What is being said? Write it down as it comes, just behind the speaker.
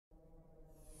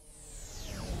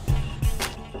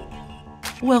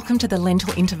Welcome to the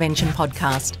Lentil Intervention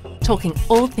Podcast, talking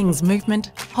all things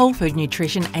movement, whole food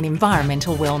nutrition and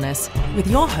environmental wellness with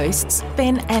your hosts,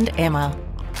 Ben and Emma.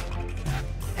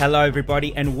 Hello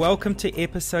everybody and welcome to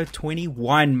episode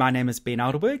 21. My name is Ben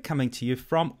Alderberg, coming to you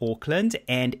from Auckland,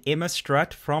 and Emma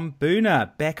Strutt from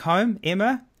Boona. Back home,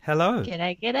 Emma, hello.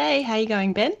 G'day. How you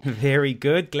going, Ben? Very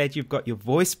good. Glad you've got your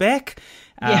voice back.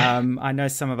 Yeah. I know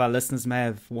some of our listeners may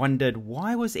have wondered,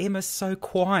 why was Emma so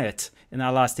quiet in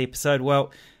our last episode?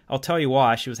 Well, I'll tell you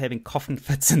why. She was having coughing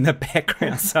fits in the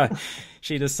background, so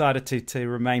she decided to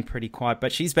remain pretty quiet.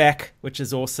 But she's back, which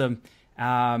is awesome.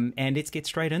 And let's get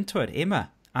straight into it.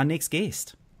 Emma, our next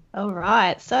guest. All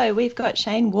right. So we've got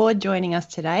Shane Ward joining us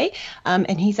today,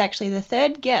 and he's actually the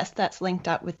third guest that's linked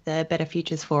up with the Better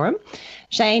Futures Forum.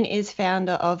 Shane is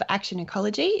founder of Action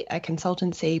Ecology, a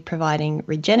consultancy providing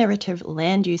regenerative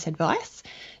land use advice.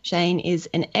 Shane is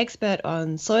an expert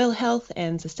on soil health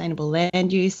and sustainable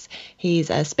land use. He's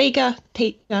a speaker,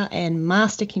 teacher, and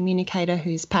master communicator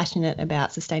who's passionate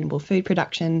about sustainable food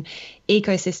production,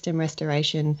 ecosystem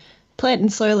restoration, plant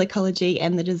and soil ecology,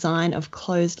 and the design of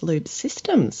closed-loop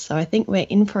systems. So I think we're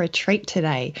in for a treat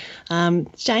today.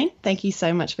 Shane, thank you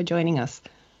so much for joining us.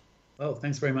 Well,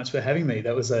 thanks very much for having me.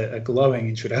 That was a glowing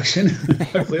introduction.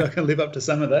 Hopefully I can live up to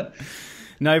some of that.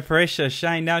 No pressure,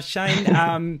 Shane. Now,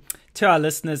 Shane, to our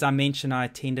listeners, I mentioned I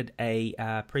attended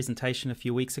a presentation a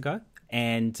few weeks ago,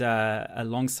 and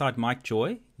alongside Mike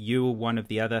Joy, you were one of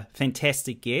the other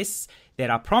fantastic guests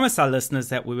that I promised our listeners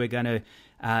that we were going to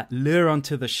lure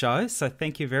onto the show. So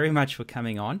thank you very much for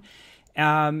coming on.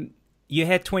 You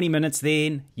had 20 minutes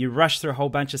then. You rushed through a whole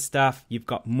bunch of stuff. You've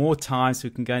got more time, so we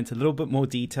can go into a little bit more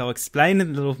detail, explain a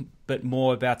little bit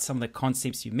more about some of the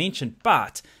concepts you mentioned.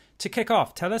 But to kick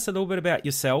off, tell us a little bit about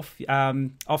yourself.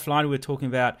 Offline, we were talking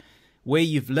about where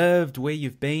you've lived, where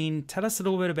you've been. Tell us a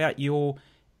little bit about your,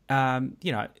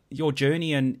 your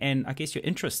journey and I guess your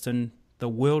interest in the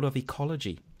world of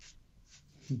ecology.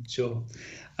 Sure.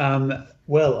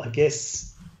 Well, I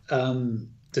guess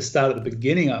to start at the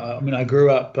beginning, I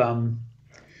grew up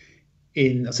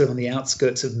in sort of on the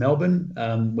outskirts of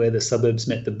Melbourne, where the suburbs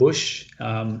met the bush,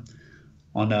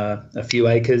 on a few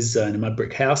acres in a mud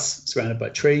brick house surrounded by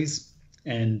trees.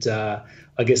 And I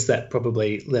guess that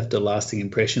probably left a lasting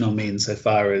impression on me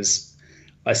insofar as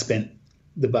I spent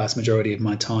the vast majority of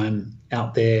my time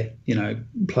out there,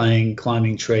 playing,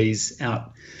 climbing trees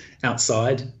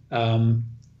outside.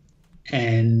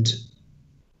 And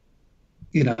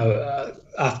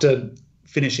after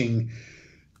finishing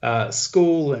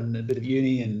school and a bit of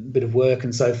uni and a bit of work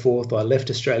and so forth, I left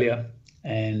Australia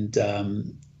and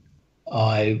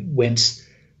I went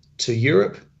to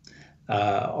Europe.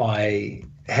 I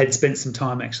had spent some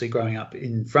time actually growing up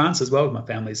in France as well. My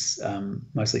family's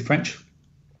mostly French.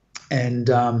 And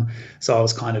so I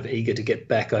was kind of eager to get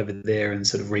back over there and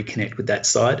sort of reconnect with that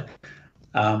side.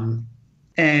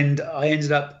 And I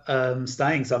ended up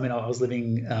staying. So, I was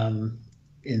living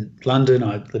in London.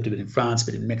 I lived a bit in France, a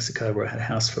bit in Mexico, where I had a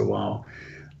house for a while,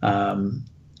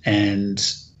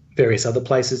 and various other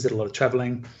places, did a lot of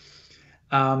traveling.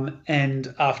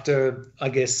 And after, I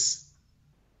guess,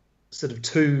 sort of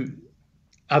two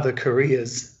other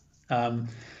careers,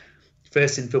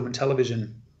 first in film and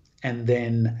television and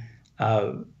then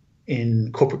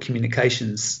in corporate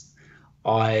communications,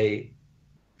 I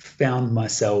found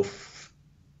myself,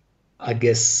 I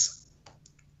guess,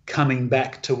 coming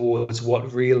back towards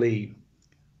what really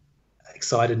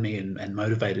excited me and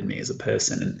motivated me as a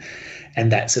person,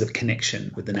 and that sort of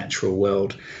connection with the natural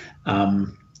world.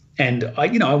 And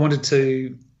I wanted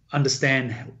to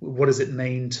understand, what does it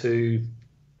mean to,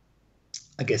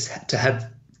 I guess, to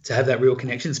have that real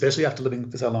connection, especially after living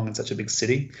for so long in such a big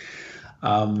city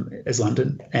as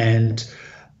London. And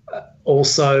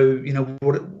also,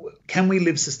 what can we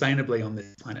live sustainably on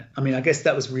this planet? I guess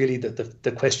that was really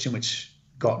the question which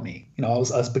got me. I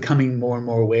was becoming more and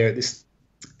more aware of this,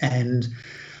 and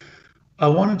I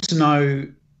wanted to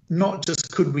know, not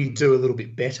just could we do a little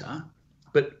bit better,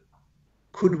 but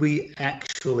could we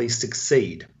actually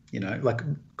succeed?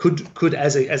 Could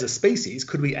as a species,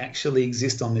 could we actually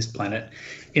exist on this planet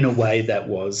in a way that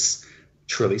was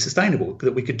truly sustainable,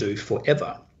 that we could do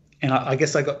forever? And I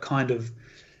guess I got kind of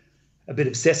a bit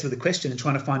obsessed with the question and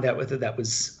trying to find out whether that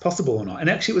was possible or not. And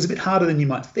actually, it was a bit harder than you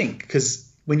might think,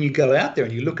 because when you go out there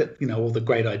and you look at, all the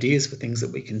great ideas for things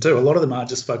that we can do, a lot of them are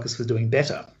just focused for doing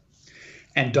better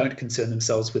and don't concern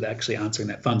themselves with actually answering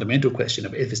that fundamental question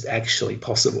of if it's actually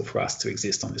possible for us to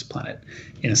exist on this planet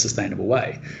in a sustainable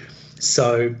way.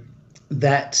 So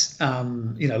that,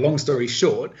 long story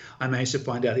short, I managed to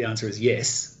find out the answer is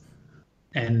yes.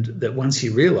 And that once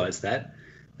you realize that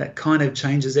kind of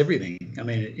changes everything. I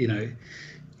mean,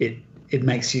 it it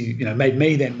makes you, made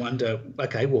me then wonder,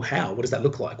 okay, well, how? What does that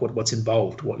look like? What's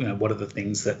involved? What are the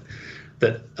things that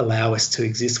allow us to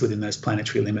exist within those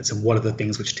planetary limits, and what are the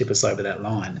things which tip us over that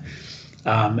line?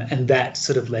 And that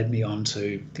sort of led me on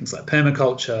to things like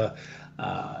permaculture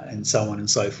and so on and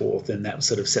so forth, and that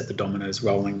sort of set the dominoes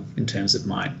rolling in terms of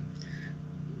my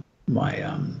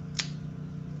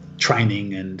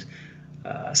training and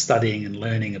studying and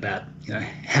learning about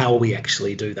how we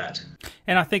actually do that.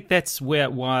 And I think that's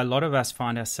why a lot of us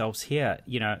find ourselves here,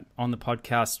 on the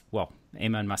podcast. Well,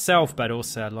 Emma and myself, but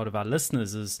also a lot of our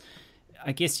listeners, is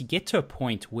I guess you get to a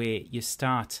point where you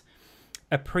start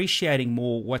appreciating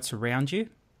more what's around you.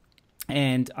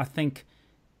 And I think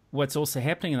what's also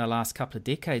happening in the last couple of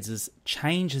decades is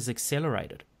change has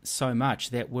accelerated so much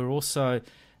that we're also,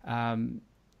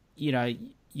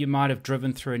 you might have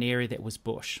driven through an area that was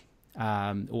bush.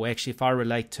 Or actually, if I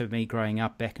relate to me growing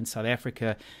up back in South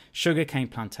Africa, sugarcane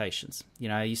plantations.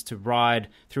 I used to ride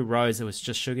through roads that was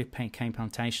just sugarcane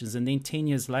plantations, and then 10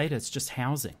 years later, it's just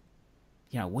housing.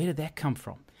 Where did that come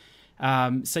from?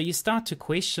 So you start to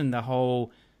question the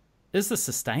whole, is this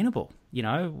sustainable?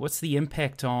 What's the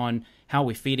impact on how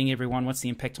we're feeding everyone? What's the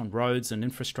impact on roads and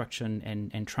infrastructure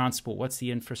and transport? What's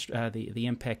the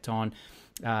impact on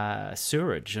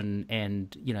sewerage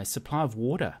and supply of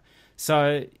water?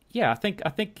 So yeah, I think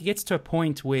it gets to a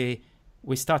point where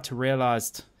we start to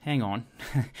realize, hang on,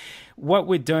 what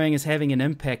we're doing is having an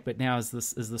impact, but now is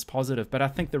this positive? But I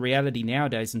think the reality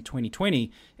nowadays in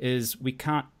 2020 is we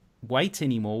can't wait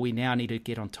anymore. We now need to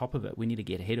get on top of it. We need to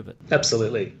get ahead of it.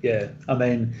 Absolutely, yeah. I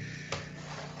mean,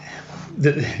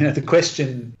 the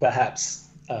question perhaps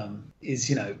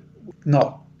is,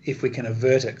 not if we can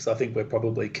avert it, because I think we're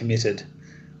probably committed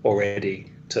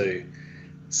already to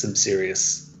some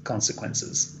serious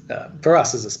consequences for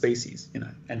us as a species,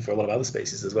 and for a lot of other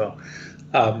species as well.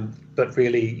 But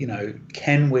really,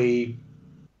 can we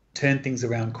turn things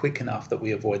around quick enough that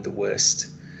we avoid the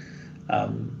worst?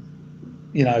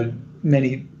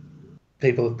 Many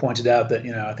people have pointed out that,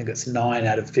 I think it's 9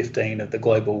 out of 15 of the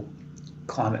global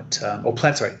climate,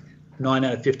 9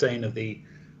 out of 15 of the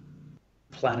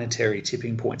planetary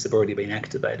tipping points have already been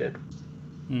activated.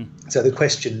 So the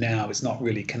question now is not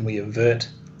really, can we avert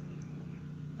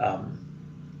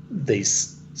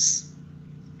these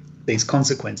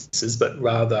consequences, but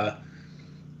rather,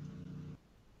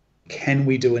 can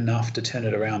we do enough to turn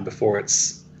it around before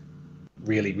it's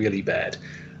really, really bad?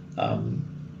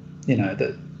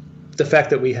 The fact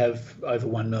that we have over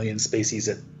 1 million species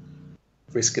at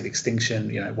risk of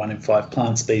extinction, 1 in 5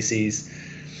 plant species,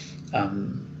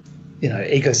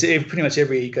 pretty much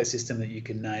every ecosystem that you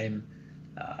can name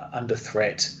under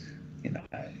threat,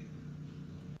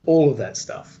 all of that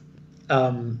stuff.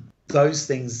 Those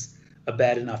things are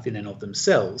bad enough in and of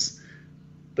themselves,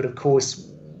 but of course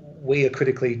we are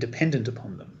critically dependent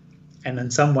upon them. And in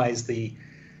some ways, the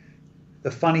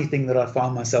funny thing that I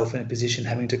find myself in a position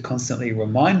having to constantly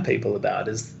remind people about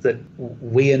is that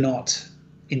we are not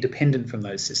independent from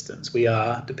those systems. We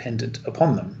are dependent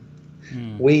upon them.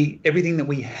 Everything that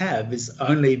we have is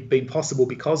only been possible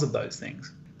because of those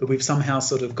things, but we've somehow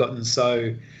sort of gotten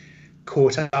so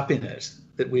caught up in it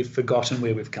that we've forgotten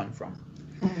where we've come from.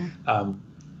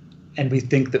 And we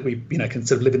think that we can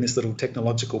sort of live in this little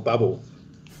technological bubble.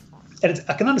 And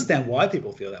I can understand why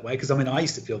people feel that way, because I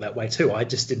used to feel that way too. I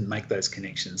just didn't make those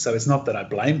connections. So it's not that I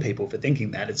blame people for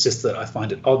thinking that. It's just that I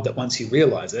find it odd that once you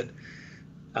realise it,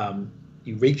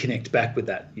 you reconnect back with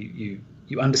that. You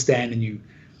understand and you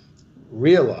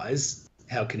realise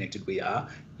how connected we are.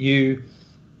 You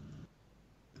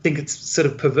think it's sort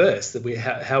of perverse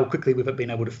that how quickly we've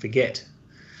been able to forget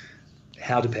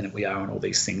how dependent we are on all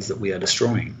these things that we are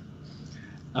destroying.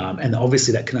 And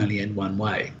obviously that can only end one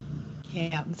way.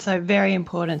 Yeah, so very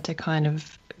important to kind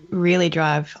of really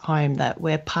drive home that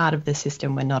we're part of the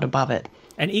system, we're not above it.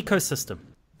 An ecosystem.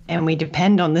 And we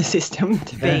depend on the system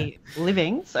to be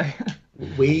living. So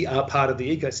we are part of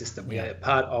the ecosystem. We are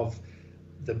part of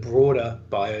the broader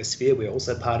biosphere. We're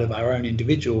also part of our own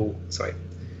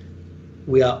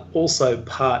we are also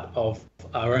part of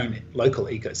our own local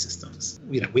ecosystems.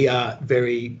 We are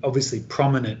very obviously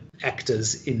prominent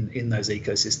actors in those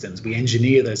ecosystems. We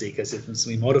engineer those ecosystems,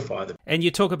 we modify them. And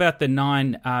you talk about the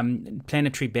 9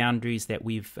 planetary boundaries that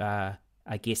we've,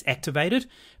 activated,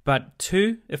 but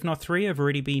 2, if not 3,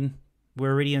 we're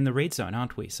already in the red zone,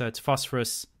 aren't we? So it's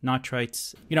phosphorus,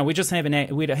 nitrates. We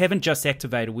haven't just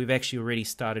activated. We've actually already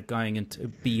started going into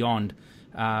beyond.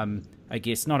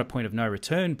 Not a point of no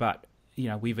return, but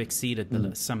we've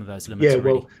exceeded some of those limits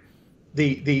already.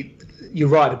 you're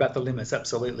right about the limits,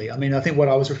 absolutely. I mean, I think what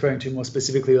I was referring to more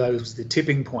specifically, though, was the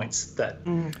tipping points that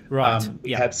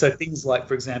we have. So things like,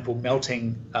 for example,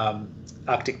 melting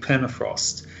Arctic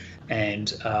permafrost and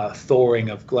thawing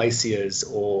of glaciers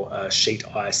or sheet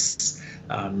ice,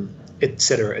 et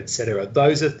cetera, et cetera.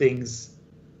 Those are things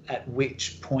at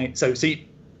which point... So see,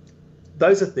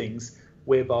 those are things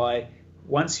whereby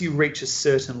once you reach a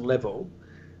certain level,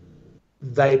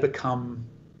 they become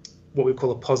what we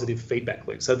call a positive feedback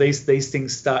loop. So these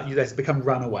things they become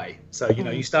runaway. So,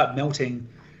 you start melting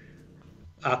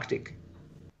Arctic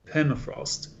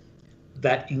permafrost,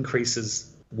 that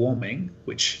increases warming,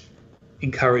 which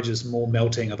encourages more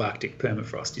melting of Arctic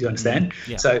permafrost. Do you understand?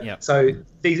 Yeah, So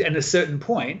at a certain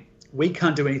point, we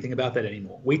can't do anything about that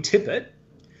anymore. We tip it,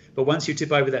 but once you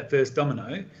tip over that first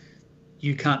domino,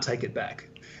 you can't take it back.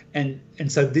 And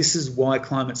so this is why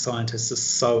climate scientists are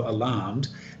so alarmed,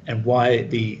 and why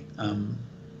the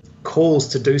calls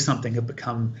to do something have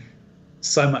become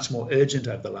so much more urgent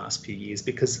over the last few years,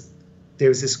 because there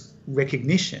is this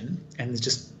recognition, and there's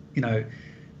just,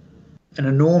 an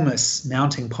enormous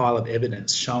mounting pile of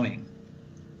evidence showing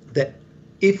that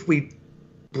if we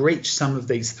breach some of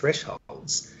these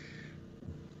thresholds,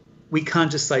 we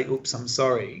can't just say, oops, I'm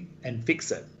sorry, and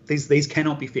fix it. These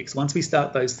cannot be fixed. Once we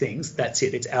start those things, that's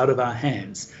it. It's out of our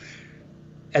hands.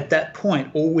 At that point,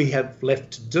 all we have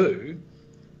left to do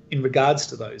in regards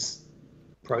to those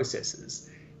processes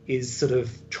is sort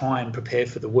of try and prepare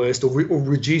for the worst, or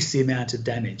reduce the amount of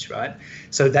damage, right?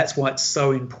 So that's why it's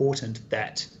so important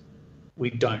that we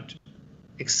don't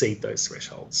exceed those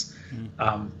thresholds.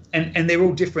 And they're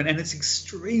all different, and it's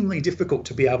extremely difficult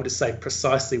to be able to say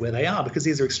precisely where they are, because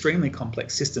these are extremely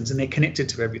complex systems and they're connected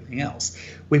to everything else.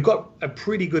 We've got a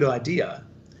pretty good idea,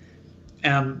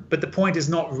 but the point is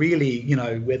not really,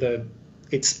 whether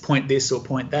it's point this or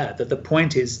point that. That the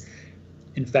point is,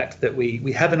 in fact, that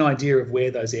we have an idea of where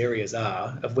those areas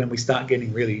are, of when we start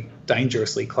getting really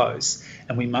dangerously close,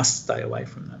 and we must stay away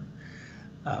from them.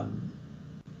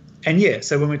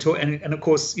 So when we talk, and of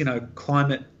course,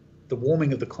 climate, the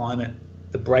warming of the climate,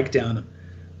 the breakdown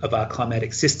of our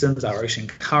climatic systems, our ocean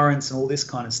currents, and all this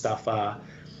kind of stuff are,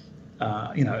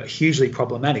 hugely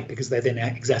problematic, because they then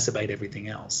exacerbate everything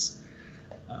else.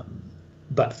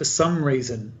 But for some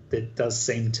reason, there does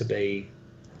seem to be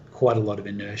quite a lot of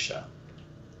inertia.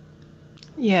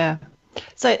 Yeah.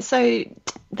 So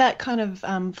that kind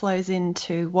of flows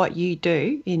into what you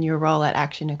do in your role at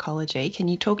Action Ecology. Can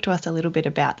you talk to us a little bit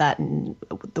about that and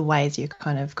the ways you're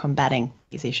kind of combating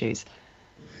these issues?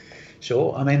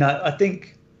 Sure. I mean, I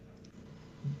think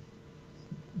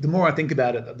the more I think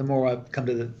about it, the more I come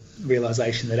to the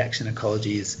realisation that Action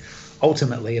Ecology is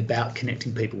ultimately about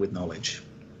connecting people with knowledge.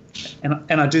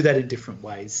 And I do that in different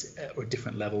ways, or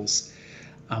different levels.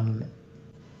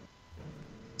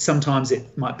 Sometimes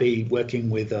it might be working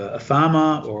with a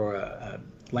farmer or a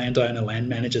landowner, land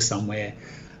manager somewhere,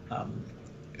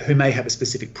 who may have a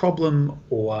specific problem,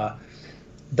 or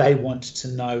they want to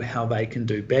know how they can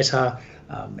do better.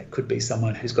 It could be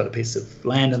someone who's got a piece of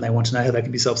land and they want to know how they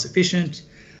can be self-sufficient.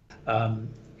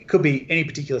 It could be any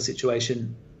particular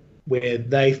situation where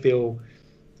they feel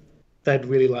they'd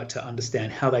really like to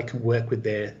understand how they can work with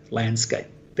their landscape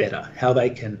better, how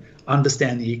they can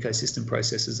understand the ecosystem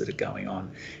processes that are going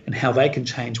on, and how they can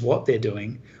change what they're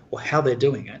doing or how they're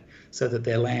doing it so that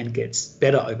their land gets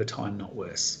better over time, not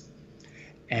worse.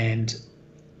 And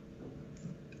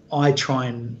I try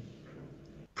and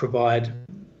provide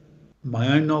my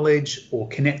own knowledge, or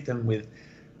connect them with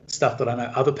stuff that I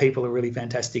know other people are really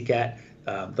fantastic at,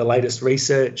 the latest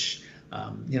research,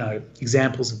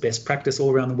 examples of best practice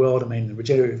all around the world. I mean,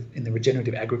 in the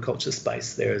regenerative agriculture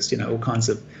space, there's, all kinds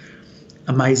of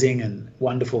amazing and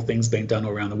wonderful things being done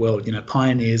all around the world.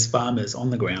 Pioneers, farmers on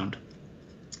the ground,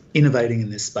 innovating in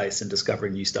this space and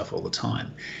discovering new stuff all the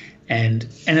time. And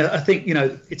I think,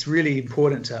 it's really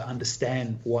important to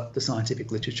understand what the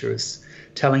scientific literature is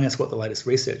telling us, what the latest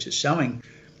research is showing,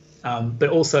 but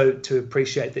also to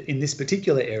appreciate that in this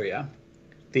particular area,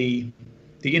 the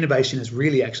innovation is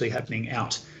really actually happening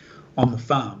out on the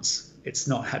farms. It's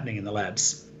not happening in the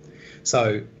labs.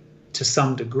 So to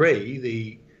some degree,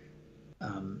 the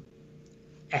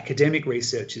academic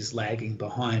research is lagging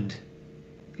behind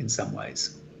in some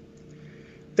ways.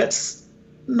 That's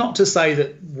not to say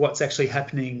that what's actually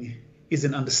happening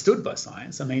isn't understood by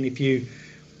science. I mean, if you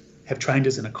have trained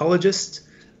as an ecologist,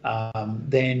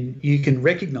 then you can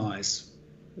recognise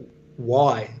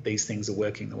why these things are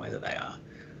working the way that they are.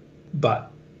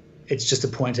 But it's just to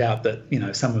point out that,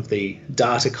 some of the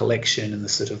data collection and the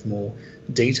sort of more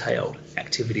detailed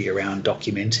activity around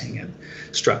documenting and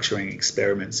structuring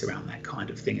experiments around that kind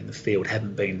of thing in the field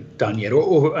haven't been done yet,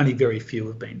 or only very few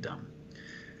have been done.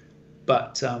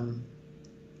 But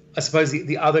I suppose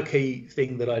the other key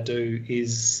thing that I do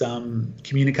is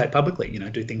communicate publicly,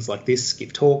 do things like this,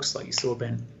 give talks like you saw,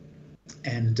 Ben.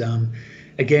 And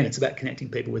again, it's about connecting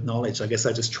people with knowledge. I guess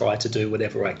I just try to do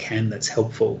whatever I can that's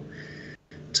helpful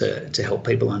to help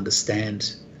people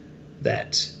understand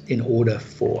that in order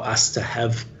for us to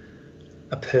have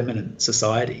a permanent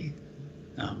society,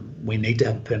 we need to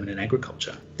have a permanent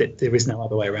agriculture. That there is no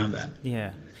other way around that.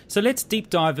 Yeah. So let's deep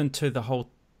dive into the whole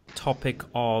topic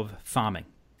of farming,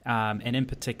 and in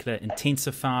particular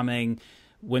intensive farming,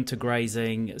 winter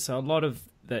grazing. So a lot of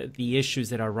the issues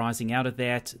that are rising out of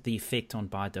that, the effect on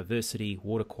biodiversity,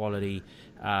 water quality,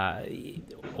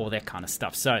 all that kind of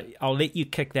stuff. So I'll let you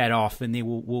kick that off, and then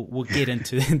we'll get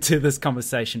into this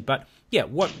conversation. But yeah,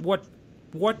 what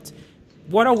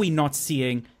are we not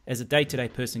seeing as a day-to-day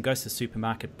person goes to the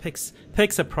supermarket, picks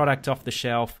a product off the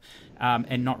shelf,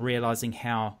 and not realizing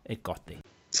how it got there?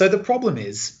 So the problem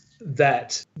is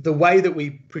that the way that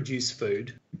we produce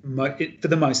food, for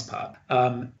the most part,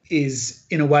 is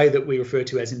in a way that we refer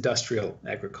to as industrial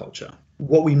agriculture.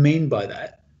 What we mean by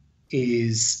that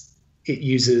is it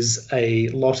uses a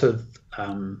lot of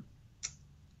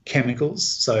chemicals,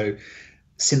 so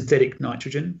synthetic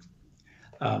nitrogen.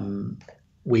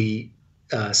 We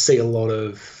see a lot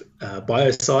of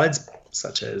biocides,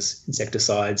 such as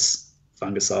insecticides,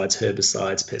 fungicides,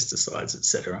 herbicides, pesticides,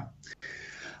 etc.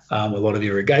 A lot of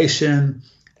irrigation,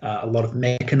 a lot of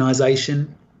mechanisation.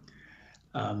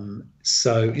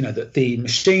 So, the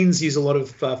machines use a lot of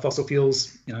fossil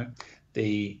fuels.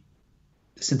 The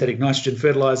synthetic nitrogen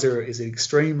fertiliser is an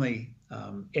extremely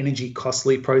energy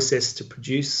costly process to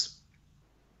produce.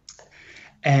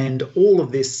 And all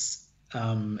of this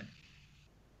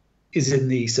is in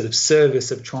the sort of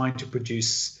service of trying to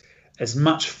produce as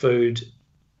much food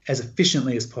as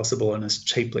efficiently as possible and as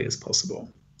cheaply as possible.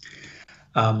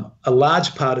 A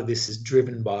large part of this is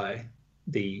driven by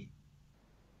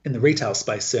in the retail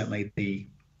space, certainly the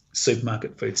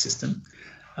supermarket food system.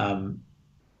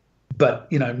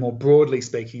 But, more broadly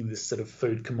speaking, this sort of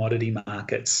food commodity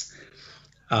markets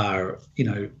are,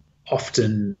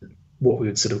 often what we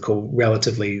would sort of call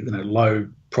relatively, low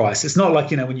price. It's not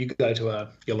like, when you go to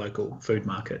your local food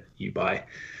market, you buy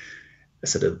a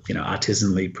sort of,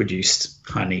 artisanally produced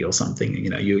honey or something,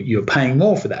 you're paying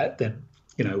more for that than,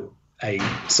 a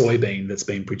soybean that's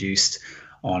been produced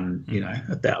on,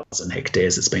 1,000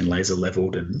 hectares, it's been laser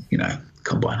leveled and,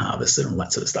 combine harvested and all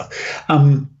that sort of stuff.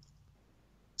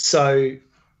 So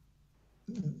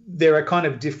there are kind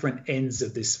of different ends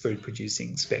of this food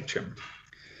producing spectrum.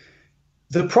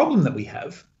 The problem that we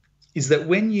have is that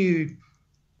when you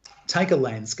take a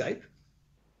landscape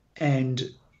and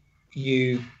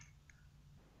you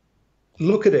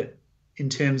look at it in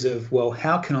terms of, well,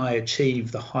 how can I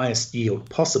achieve the highest yield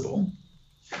possible?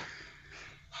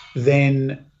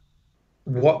 Then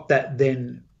what that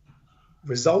then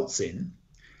results in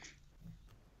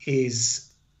is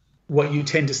what you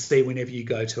tend to see whenever you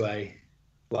go to a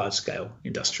large-scale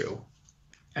industrial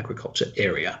agriculture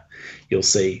area. You'll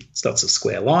see lots of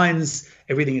square lines.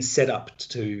 Everything is set up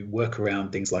to work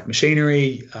around things like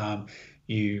machinery.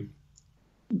 You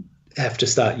have to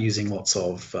start using lots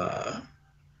of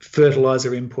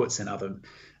fertilizer inputs and other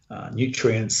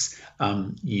nutrients.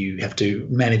 You have to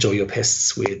manage all your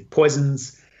pests with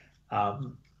poisons,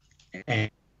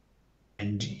 and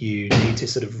you need to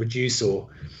sort of reduce or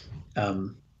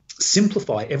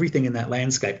simplify everything in that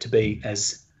landscape to be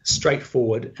as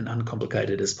straightforward and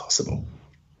uncomplicated as possible.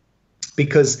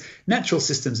 Because natural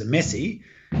systems are messy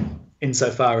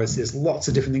insofar as there's lots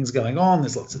of different things going on,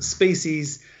 there's lots of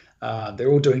species,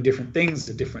 they're all doing different things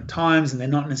at different times, and they're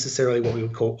not necessarily what we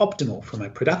would call optimal from a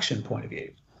production point of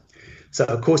view. So,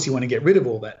 of course, you want to get rid of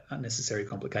all that unnecessary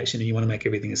complication and you want to make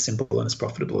everything as simple and as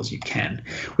profitable as you can,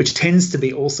 which tends to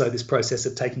be also this process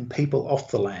of taking people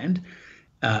off the land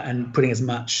and putting as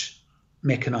much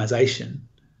mechanisation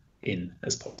in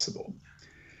as possible.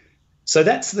 So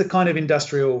that's the kind of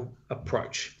industrial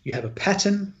approach. You have a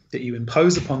pattern that you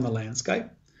impose upon the landscape,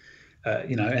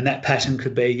 and that pattern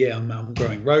could be, I'm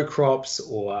growing row crops,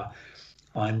 or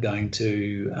I'm going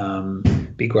to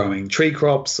be growing tree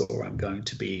crops, or I'm going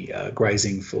to be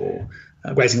grazing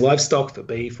livestock for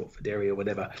beef or for dairy or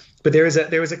whatever. But there is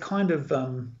a kind of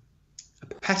a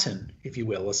pattern, if you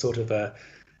will, a sort of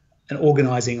an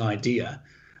organising idea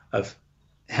of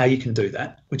how you can do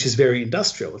that, which is very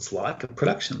industrial. It's like a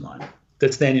production line.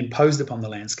 that's then imposed upon the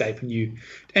landscape. And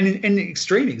in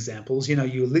extreme examples,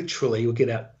 you literally will get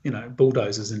out,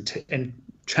 bulldozers and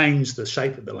change the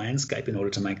shape of the landscape in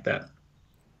order to make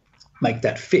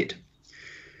that fit.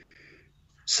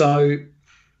 So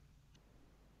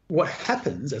what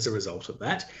happens as a result of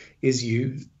that is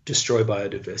you destroy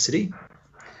biodiversity,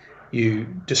 you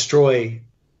destroy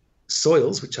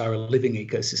soils, which are a living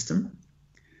ecosystem,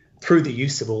 through the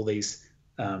use of all these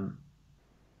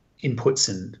inputs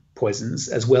and poisons,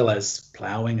 as well as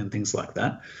ploughing and things like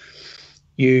that.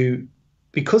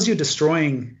 Because you're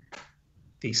destroying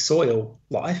the soil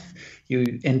life,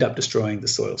 you end up destroying the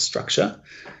soil structure,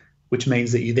 which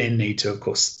means that you then need to, of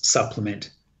course,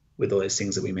 supplement with all those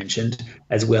things that we mentioned,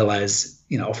 as well as,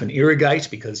 often irrigate,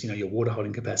 because, your water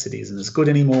holding capacity isn't as good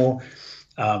anymore.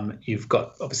 You've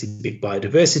got obviously big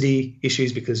biodiversity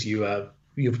issues because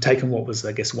you've taken what was,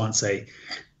 I guess, once a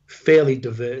fairly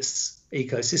diverse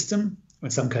ecosystem, in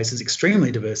some cases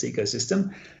extremely diverse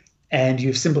ecosystem, and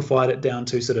you've simplified it down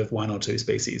to sort of one or two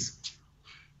species.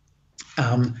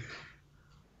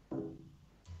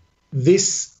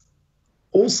 This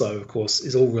also, of course,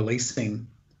 is all releasing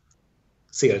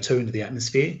CO2 into the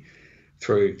atmosphere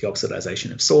through the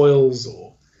oxidization of soils,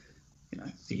 or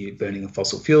the burning of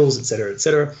fossil fuels, et cetera, et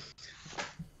cetera.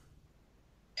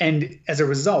 And as a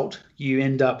result, you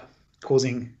end up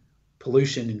causing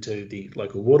pollution into the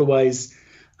local waterways,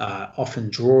 often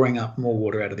drawing up more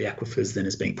water out of the aquifers than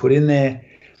is being put in there.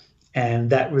 And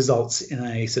that results in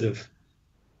a sort of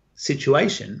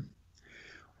situation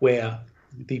where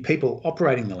the people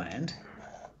operating the land,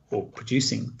 or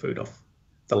producing food off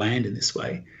the land in this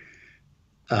way,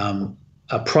 are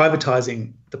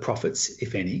privatising the profits,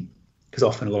 if any, because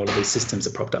often a lot of these systems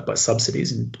are propped up by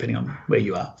subsidies, and depending on where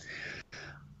you are,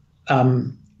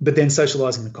 but then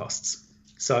socialising the costs.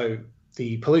 So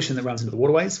the pollution that runs into the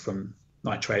waterways from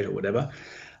nitrate or whatever,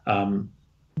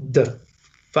 the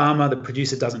farmer, the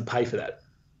producer, doesn't pay for that.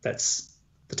 That's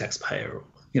the taxpayer.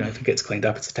 If it gets cleaned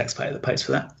up, it's the taxpayer that pays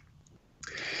for that.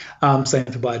 Same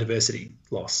for biodiversity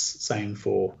loss, same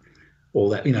for all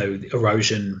that,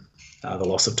 erosion, the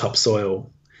loss of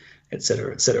topsoil, et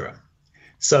cetera, et cetera.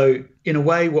 So in a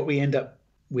way, what we end up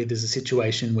with is a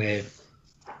situation where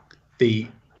the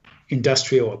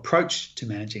industrial approach to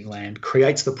managing land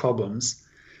creates the problems,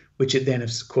 which it then,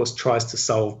 of course, tries to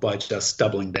solve by just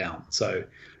doubling down. So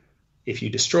if you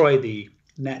destroy the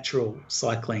natural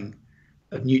cycling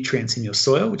of nutrients in your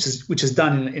soil, which is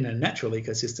done in a natural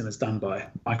ecosystem, it's done by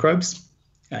microbes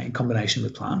in combination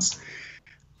with plants.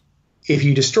 If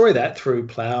you destroy that through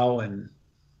plough and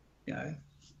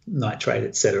nitrate,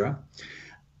 etc.,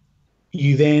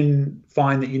 you then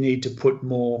find that you need to put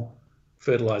more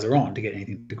fertilizer on to get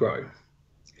anything to grow,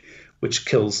 which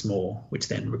kills more, which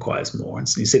then requires more, and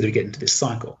so you see that we get into this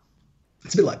cycle.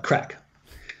 It's a bit like crack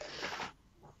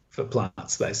for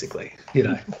plants, basically,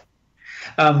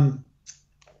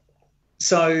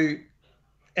 So,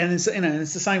 and it's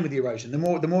it's the same with the erosion. The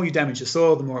more you damage the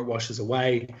soil, the more it washes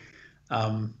away.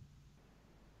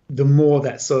 The more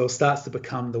that soil starts to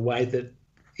become the way that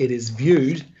it is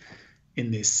viewed in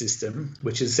this system,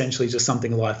 which is essentially just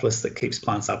something lifeless that keeps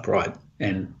plants upright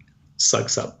and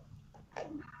soaks up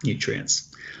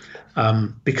nutrients.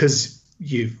 Because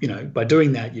by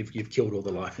doing that, you've killed all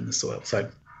the life in the soil. So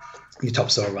your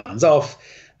topsoil runs off.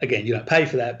 Again, you don't pay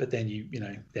for that, but then you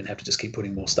then have to just keep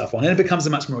putting more stuff on, and it becomes a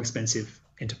much more expensive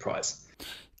enterprise.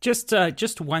 Just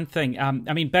one thing.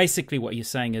 Basically what you're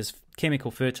saying is chemical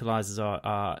fertilizers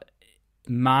are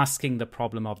masking the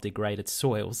problem of degraded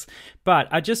soils. But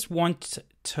I just want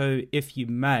to, if you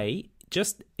may,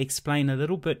 just explain a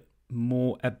little bit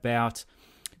more about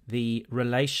the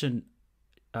relation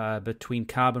between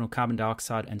carbon or carbon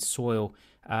dioxide and soil,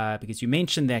 because you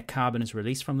mentioned that carbon is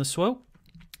released from the soil.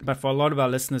 But for a lot of our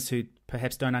listeners who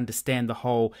perhaps don't understand the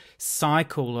whole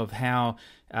cycle of how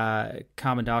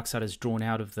carbon dioxide is drawn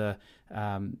out of the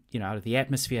out of the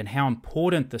atmosphere and how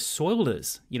important the soil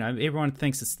is. Everyone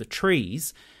thinks it's the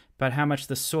trees, but how much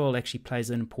the soil actually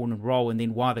plays an important role, and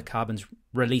then why the carbon's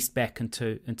released back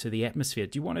into the atmosphere.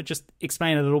 Do you want to just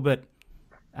explain a little bit,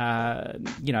 a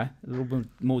little bit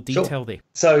more detail Sure. there?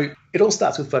 So it all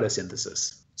starts with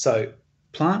photosynthesis. So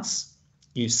plants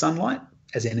use sunlight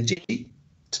as energy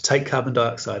to take carbon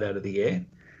dioxide out of the air,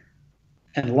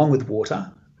 and along with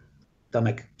water, they'll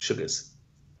make sugars.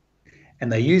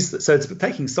 And they use that, so it's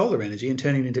taking solar energy and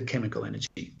turning it into chemical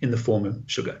energy in the form of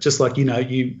sugar. Just like,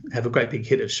 you have a great big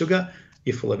hit of sugar,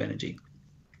 you're full of energy,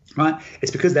 right?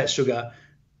 It's because that sugar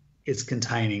is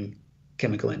containing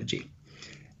chemical energy.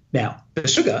 Now, the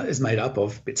sugar is made up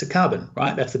of bits of carbon,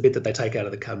 right? That's the bit that they take out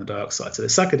of the carbon dioxide. So they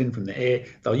suck it in from the air,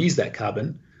 they'll use that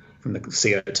carbon from the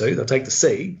CO2, they'll take the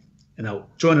C, and they'll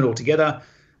join it all together.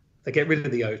 They get rid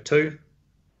of the O2,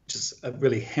 which is a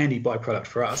really handy byproduct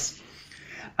for us,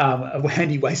 a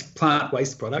handy plant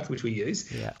waste product, which we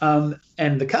use. Yeah.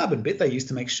 And the carbon bit they use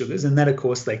to make sugars, and that, of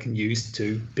course, they can use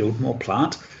to build more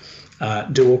plant,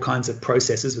 do all kinds of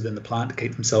processes within the plant to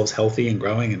keep themselves healthy and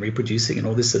growing and reproducing and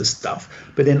all this sort of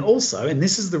stuff. But then also, and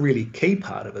this is the really key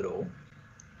part of it all,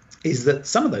 is that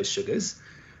some of those sugars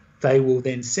they will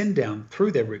then send down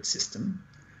through their root system,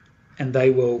 and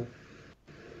they will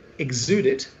exude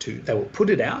it they will put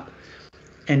it out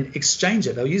and exchange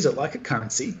it. They'll use it like a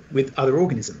currency with other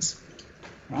organisms,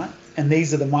 right? And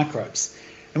these are the microbes.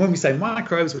 And when we say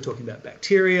microbes, we're talking about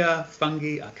bacteria,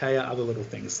 fungi, archaea, other little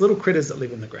things, little critters that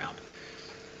live in the ground.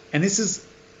 And this is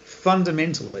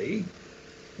fundamentally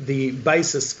the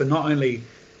basis for not only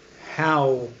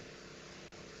how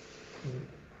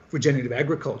regenerative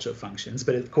agriculture functions,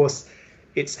 but of course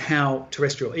it's how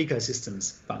terrestrial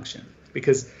ecosystems function,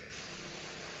 because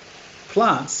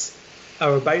plants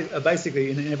are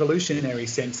basically, in an evolutionary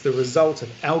sense, the result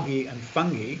of algae and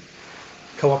fungi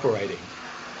cooperating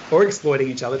or exploiting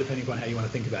each other, depending on how you want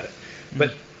to think about it.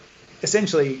 But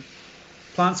essentially,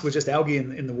 plants were just algae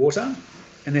in the water,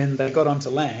 and then they got onto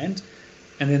land,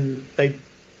 and then they've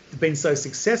been so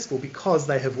successful because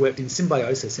they have worked in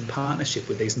symbiosis, in partnership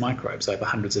with these microbes over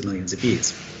hundreds of millions of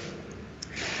years.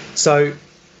 So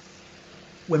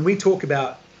when we talk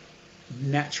about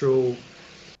natural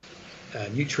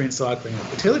nutrient cycling or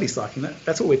fertility cycling,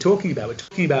 that's what we're talking about. We're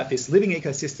talking about this living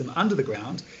ecosystem under the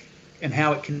ground and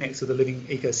how it connects with a living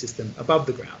ecosystem above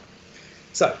the ground.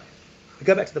 So we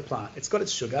go back to the plant. It's got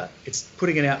its sugar. It's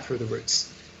putting it out through the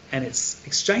roots, and it's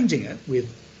exchanging it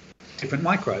with different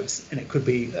microbes. And it could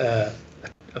be a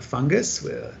fungus,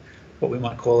 what we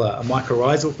might call a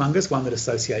mycorrhizal fungus, one that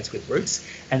associates with roots.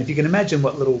 And if you can imagine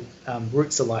what little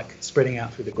roots are like spreading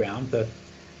out through the ground, the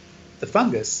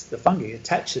fungi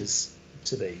attaches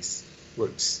to these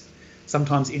roots,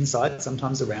 sometimes inside,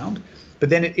 sometimes around. But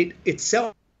then it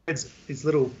itself these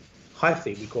little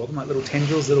hyphae, we call them, like little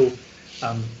tendrils, little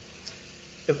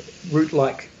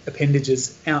root-like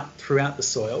appendages out throughout the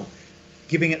soil,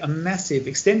 giving it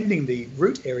extending the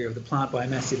root area of the plant by a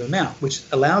massive amount, which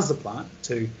allows the plant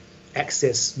to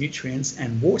access nutrients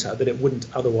and water that it wouldn't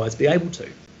otherwise be able to.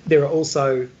 There are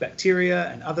also bacteria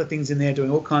and other things in there doing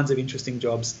all kinds of interesting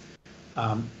jobs.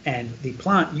 And the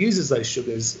plant uses those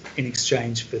sugars in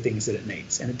exchange for things that it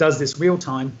needs. And it does this real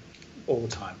time, all the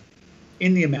time,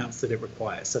 in the amounts that it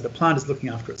requires. So the plant is looking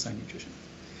after its own nutrition.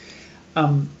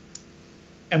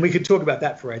 And we could talk about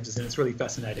that for ages, and it's really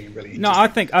fascinating and really interesting.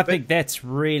 No, I think that's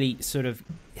really sort of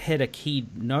hit a key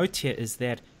note here, is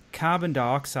that carbon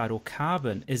dioxide or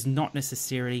carbon is not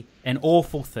necessarily an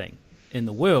awful thing in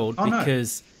the world,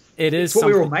 because it is what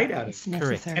something we're all made out of.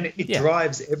 Correct. And it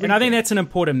drives everything. And I think that's an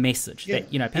important message, that,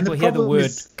 people hear the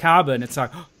word carbon, it's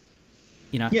like,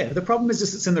 Yeah, the problem is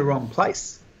just it's in the wrong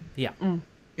place. Yeah.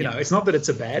 It's not that it's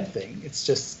a bad thing. It's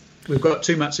just we've got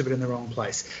too much of it in the wrong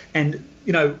place. And,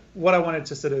 what I wanted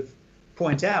to sort of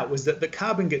point out was that the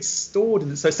carbon gets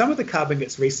stored. So some of the carbon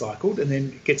gets recycled and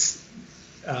then gets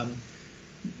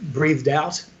breathed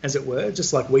out, as it were,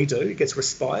 just like we do. It gets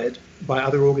respired by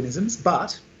other organisms.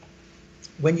 But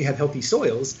when you have healthy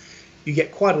soils, you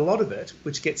get quite a lot of it,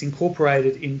 which gets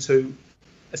incorporated into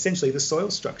essentially the soil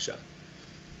structure,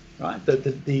 right?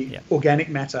 The organic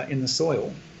matter in the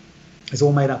soil is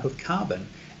all made up of carbon,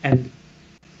 and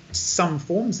some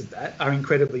forms of that are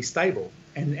incredibly stable,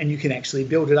 and you can actually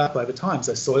build it up over time.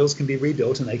 So soils can be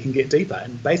rebuilt and they can get deeper.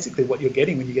 And basically what you're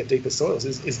getting when you get deeper soils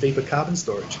is deeper carbon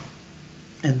storage.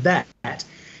 And that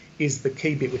is the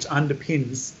key bit which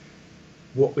underpins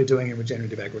what we're doing in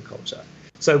regenerative agriculture.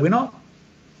 So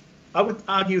I would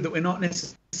argue that we're not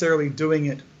necessarily doing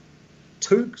it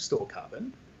to store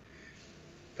carbon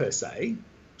per se.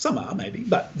 Some are maybe,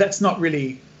 but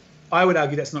I would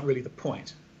argue that's not really the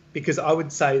point, because I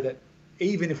would say that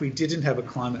even if we didn't have a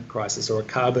climate crisis or a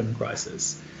carbon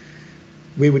crisis,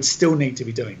 we would still need to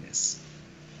be doing this.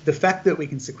 The fact that we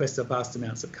can sequester vast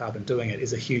amounts of carbon doing it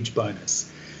is a huge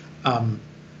bonus.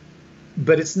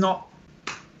 But it's not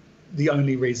the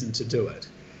only reason to do it.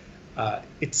 But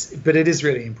it is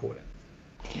really important.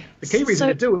 The key reason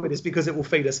to do it is because it will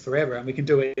feed us forever, and we can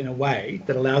do it in a way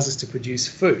that allows us to produce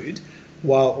food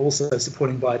while also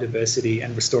supporting biodiversity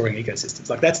and restoring ecosystems.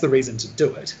 Like, that's the reason to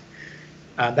do it.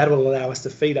 That will allow us to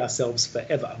feed ourselves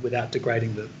forever without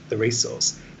degrading the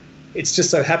resource. It just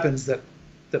so happens that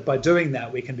by doing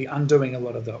that, we can be undoing a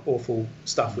lot of the awful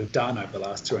stuff we've done over the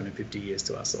last 250 years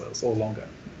to our soils, or longer.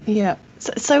 Yeah.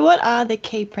 So what are the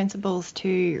key principles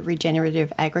to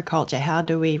regenerative agriculture? How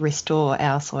do we restore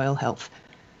our soil health?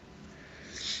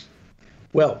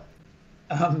 Well,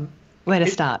 Where to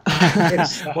start?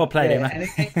 Well played, Emma.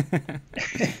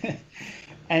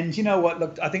 And you know what?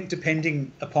 Look, I think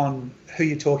depending upon who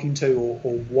you're talking to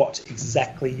or what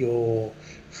exactly your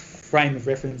frame of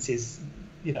reference is,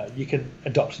 you know, you can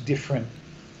adopt different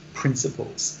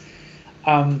principles.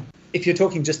 If you're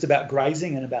talking just about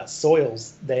grazing and about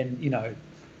soils, then, you know,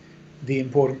 the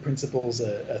important principles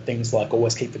are things like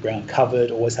always keep the ground covered,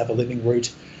 always have a living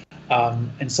root,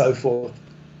 and so forth.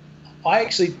 I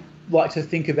actually like to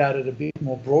think about it a bit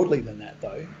more broadly than that,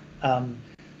 though,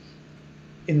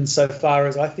 insofar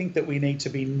as I think that we need to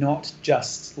be not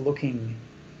just looking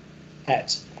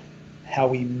at how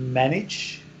we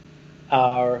manage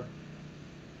our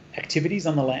activities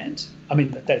on the land. I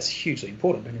mean, that's hugely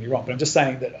important, don't get me wrong, but I'm just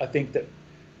saying that I think that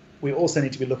we also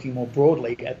need to be looking more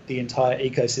broadly at the entire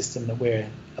ecosystem that we're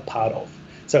a part of.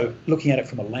 So looking at it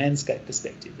from a landscape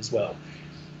perspective as well.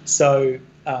 So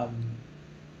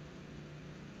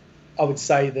I would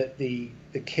say that the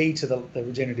key to the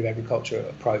regenerative agriculture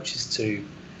approach is to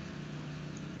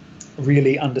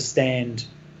really understand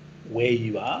where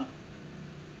you are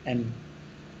and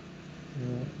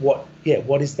what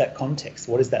is that context?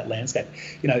 What is that landscape?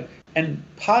 You know, and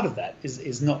part of that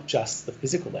is not just the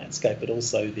physical landscape, but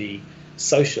also the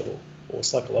social or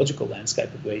psychological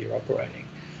landscape of where you're operating.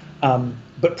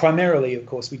 But primarily, of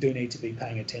course, we do need to be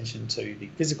paying attention to the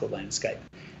physical landscape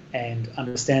and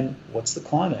understand what's the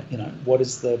climate. You know, what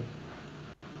is the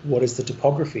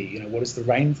topography? You know, what is the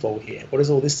rainfall here? What is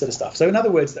all this sort of stuff? So, in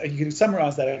other words, you can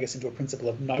summarise that, I guess, into a principle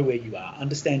of know where you are,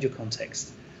 understand your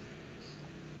context.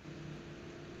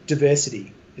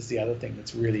 Diversity is the other thing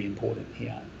that's really important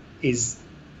here, is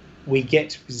we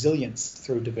get resilience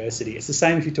through diversity. It's the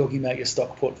same if you're talking about your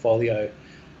stock portfolio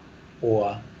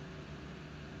or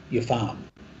your farm.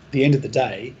 At the end of the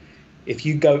day, if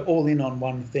you go all in on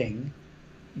one thing,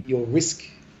 your risk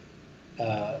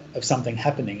of something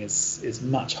happening is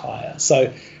much higher.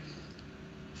 So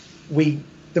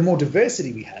the more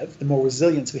diversity we have, the more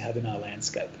resilience we have in our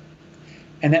landscape.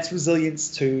 And that's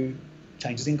resilience to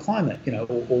changes in climate, you know,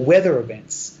 or weather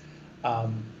events,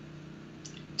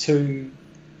 to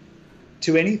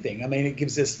anything. I mean, it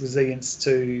gives us resilience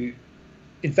to,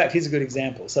 in fact, here's a good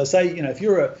example. So say, you know, if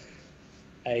you're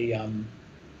a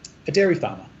dairy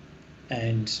farmer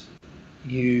and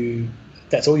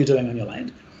that's all you're doing on your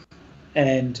land,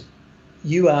 and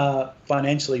you are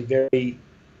financially very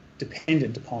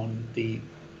dependent upon the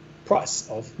price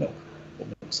of milk or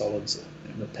milk solids or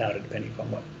milk powder, depending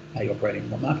upon how you're operating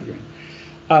and what market you're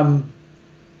in.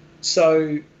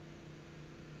 So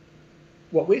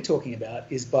what we're talking about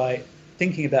is, by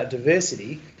thinking about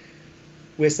diversity,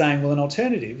 we're saying, well, an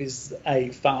alternative is a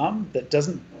farm that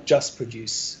doesn't just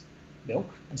produce milk,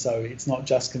 and so it's not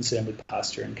just concerned with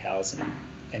pasture and cows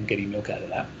and getting milk out of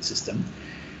that system.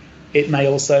 It may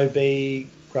also be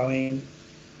growing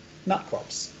nut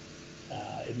crops.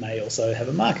 It may also have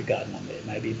a market garden on there. It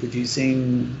may be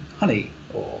producing honey,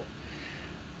 or,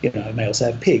 you know, it may also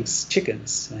have pigs,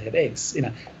 chickens, it may have eggs, you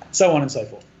know, so on and so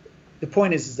forth. The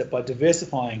point is that by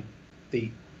diversifying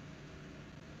the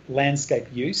landscape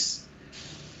use,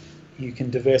 you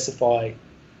can diversify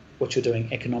what you're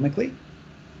doing economically,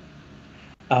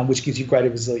 which gives you greater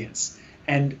resilience.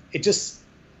 And it just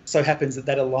so happens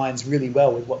that aligns really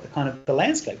well with what the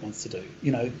landscape wants to do.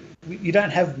 You know, you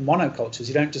don't have monocultures.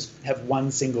 You don't just have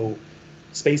one single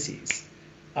species.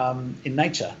 In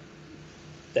nature,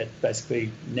 that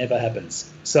basically never happens.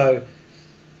 So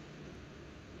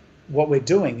what we're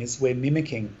doing is we're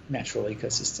mimicking natural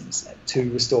ecosystems to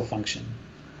restore function.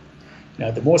 You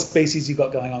know, the more species you've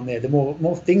got going on there, the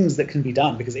more things that can be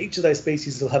done, because each of those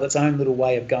species will have its own little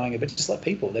way of going, but just like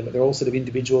people, they're all sort of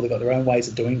individual. They've got their own ways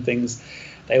of doing things.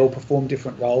 They all perform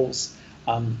different roles.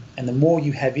 And the more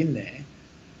you have in there,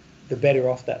 the better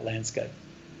off that landscape,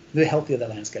 the healthier that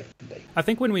landscape can be. I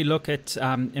think when we look at,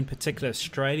 in particular,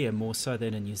 Australia more so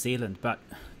than in New Zealand, but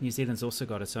New Zealand's also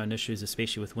got its own issues,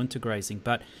 especially with winter grazing.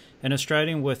 But in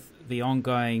Australia, with the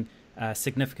ongoing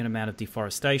significant amount of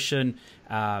deforestation,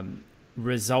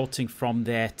 resulting from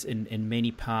that in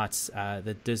many parts,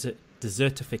 the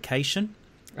desertification.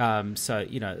 So,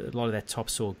 you know, a lot of that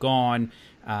topsoil gone,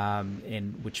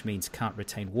 and which means can't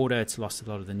retain water. It's lost a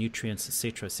lot of the nutrients,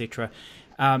 etc., etc.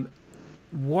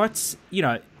 You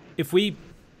know, if we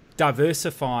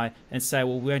diversify and say,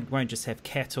 well, we won't just have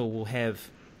cattle, we'll have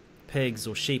pigs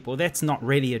or sheep, well, that's not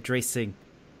really addressing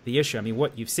the issue. I mean,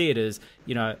 what you've said is,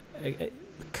 you know,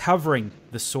 covering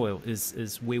the soil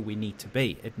is where we need to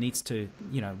be. It needs to,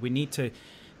 you know, we need to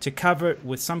cover it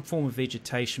with some form of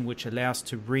vegetation which allows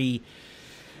to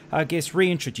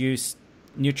reintroduce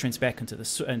nutrients back into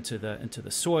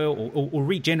the soil, or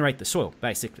regenerate the soil.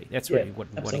 Basically, that's really what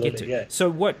we want to get to. Yeah. So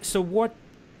what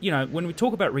when we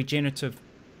talk about regenerative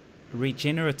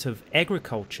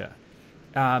agriculture,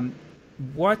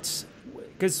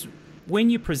 because when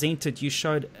you presented, you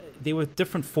showed there were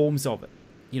different forms of it.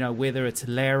 Whether it's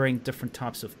layering different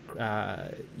types of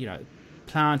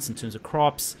plants in terms of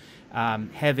crops,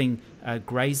 having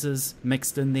grazers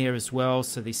mixed in there as well.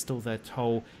 So there's still that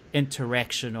whole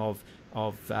interaction of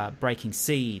breaking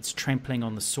seeds, trampling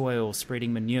on the soil,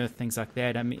 spreading manure, things like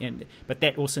that. But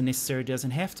that also necessarily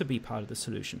doesn't have to be part of the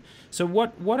solution. So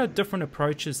what are different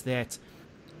approaches that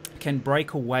can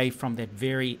break away from that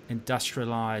very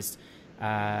industrialized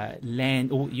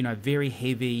land, or very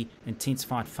heavy,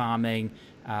 intensified farming,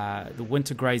 the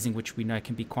winter grazing, which we know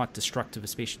can be quite destructive,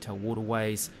 especially to our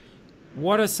waterways?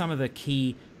 What are some of the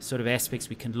key sort of aspects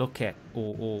we can look at,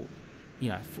 or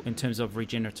in terms of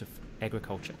regenerative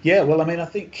agriculture? Yeah, well, I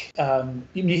think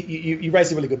you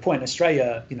raised a really good point.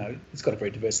 Australia, it's got a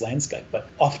very diverse landscape, but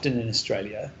often in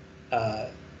Australia,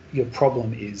 your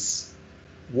problem is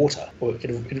water, or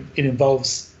it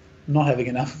involves not having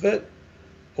enough of it,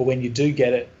 or when you do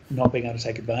get it, not being able to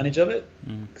take advantage of it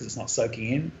because it's not soaking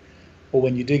in, or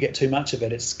when you do get too much of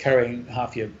it, it's carrying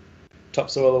half your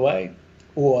topsoil away,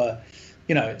 or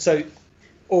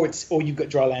you've got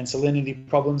dry land salinity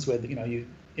problems where you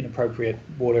inappropriate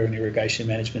water and irrigation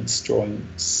management's drawing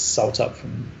salt up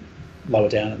from lower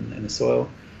down in the soil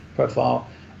profile,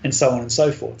 and so on and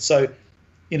so forth. So,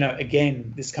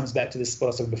 again, this comes back to this what I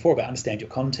was talking before about understand your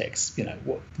context.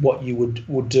 What you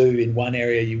would do in one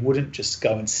area, you wouldn't just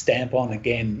go and stamp on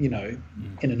again,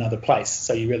 in another place.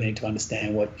 So you really need to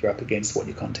understand what you're up against, what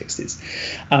your context is.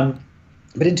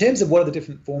 But in terms of what are the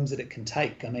different forms that it can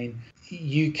take, I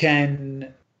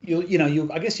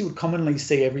guess you would commonly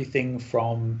see everything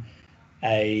from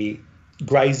a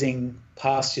grazing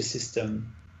pasture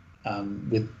system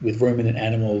with ruminant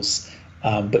animals,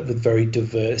 but with very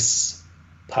diverse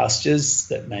pastures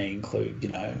that may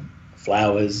include,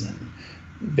 flowers and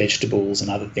vegetables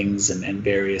and other things, and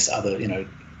various other,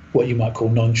 what you might call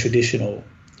non-traditional,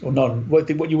 or what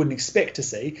you wouldn't expect to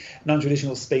see,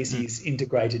 non-traditional species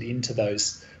integrated into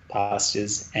those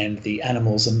pastures, and the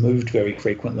animals are moved very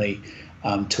frequently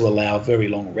to allow very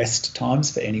long rest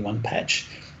times for any one patch,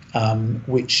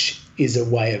 which is a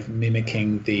way of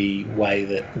mimicking the way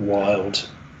that wild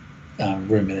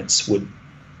ruminants would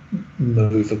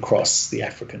move across the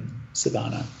African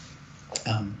savanna,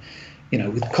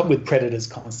 with predators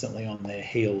constantly on their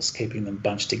heels, keeping them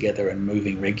bunched together and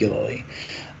moving regularly.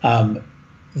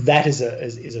 That is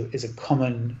a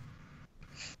common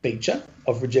feature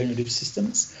of regenerative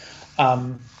systems.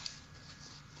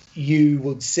 You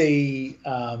would see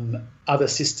other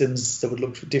systems that would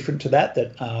look different to that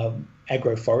are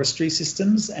agroforestry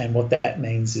systems, and what that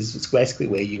means is it's basically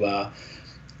where you are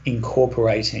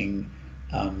incorporating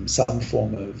some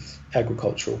form of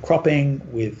agricultural cropping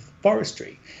with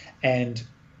forestry. And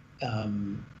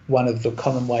one of the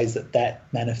common ways that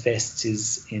manifests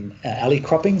is in alley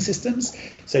cropping systems.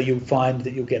 So you'll find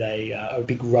that you'll get a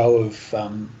big row of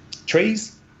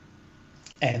trees,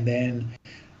 and then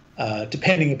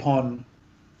depending upon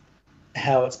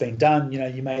how it's been done,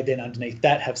 you may then underneath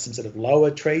that have some sort of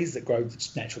lower trees that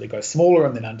naturally grow smaller,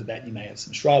 and then under that you may have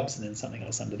some shrubs, and then something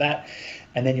else under that,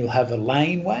 and then you'll have a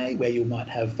laneway where you might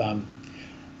have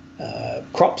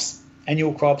crops,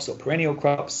 annual crops or perennial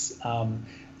crops, and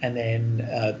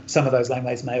then some of those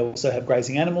laneways may also have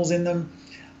grazing animals in them,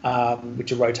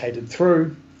 which are rotated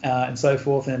through, and so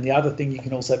forth. And the other thing you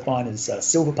can also find is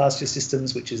silver pasture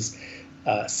systems, which is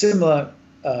similar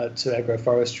to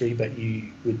agroforestry, but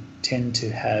you would tend to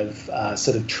have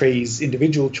sort of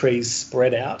individual trees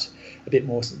spread out a bit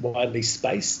more widely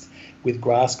spaced, with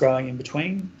grass growing in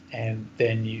between, and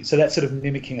then so that's sort of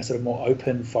mimicking a sort of more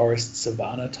open forest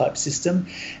savanna type system.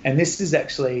 And this is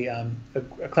actually a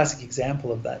classic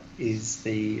example of that is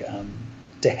the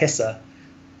Dehesa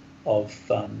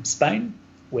of Spain,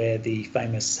 where the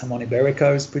famous jamón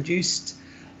ibérico is produced.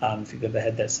 If you've ever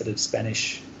had that sort of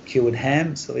Spanish cured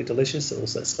ham, it's really delicious. It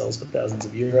also sells for thousands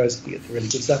of euros if you get the really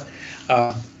good stuff.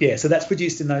 So that's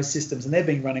produced in those systems, and they've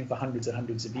been running for hundreds and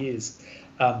hundreds of years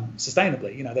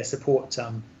sustainably. They support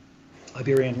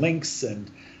Iberian lynx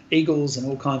and eagles and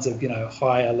all kinds of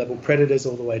higher level predators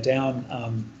all the way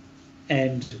down,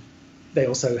 and they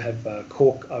also have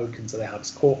cork oak, and so they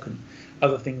harvest cork and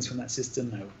other things from that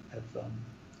system. They have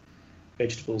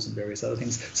vegetables and various other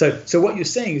things. So what you're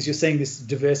seeing is this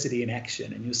diversity in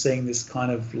action, and you're seeing this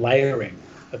kind of layering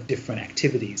of different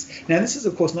activities. Now, this is,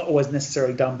 of course, not always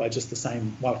necessarily done by just the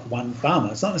same, like one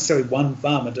farmer. It's not necessarily one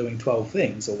farmer doing 12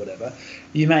 things or whatever.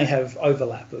 You may have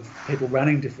overlap of people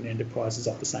running different enterprises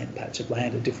off the same patch of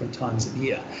land at different times of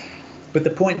year. But the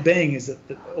point being is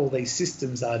that all these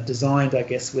systems are designed, I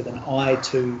guess, with an eye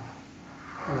to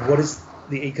what is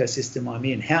the ecosystem I'm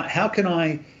in? How can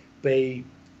I be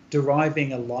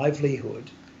deriving a livelihood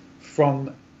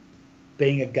from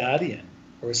being a guardian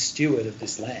or a steward of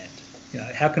this land?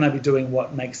 How can I be doing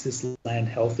what makes this land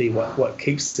healthy, what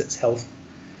keeps its health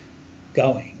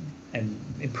going and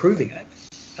improving it,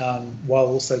 while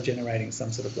also generating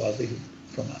some sort of livelihood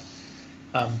from it?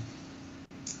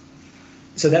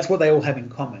 So that's what they all have in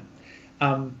common.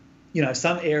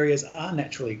 Some areas are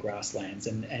naturally grasslands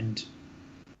and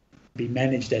be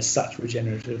managed as such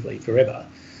regeneratively forever.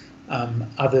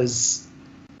 Others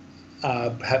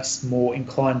are perhaps more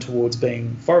inclined towards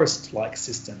being forest-like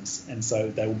systems, and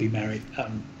so they will be managed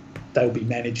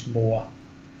more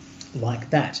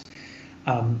like that.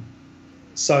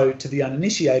 So to the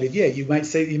uninitiated, you may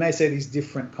see these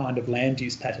different kind of land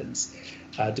use patterns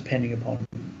depending upon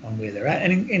where they're at.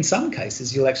 And in some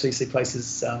cases, you'll actually see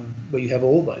places where you have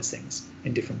all those things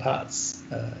in different parts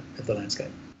of the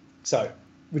landscape. So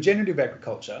regenerative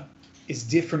agriculture is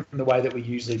different from the way that we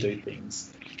usually do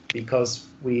things, because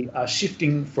we are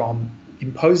shifting from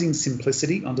imposing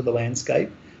simplicity onto the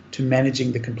landscape to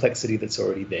managing the complexity that's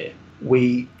already there.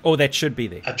 Or that should be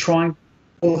there. That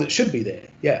should be there,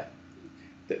 yeah.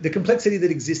 The complexity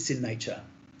that exists in nature.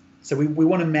 So we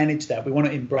want to manage that. We want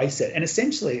to embrace it. And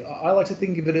essentially, I like to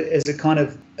think of it as a kind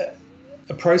of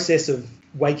a process of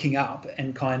waking up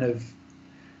and kind of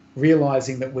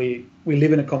realizing that we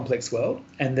live in a complex world,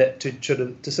 and that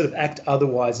to sort of act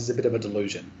otherwise is a bit of a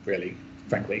delusion, really,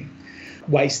 frankly.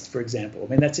 Waste, for example,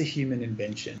 that's a human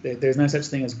invention. There's no such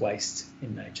thing as waste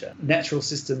in nature. Natural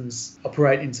systems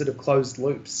operate in sort of closed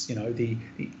loops. The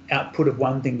output of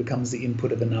one thing becomes the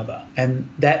input of another. And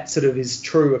that sort of is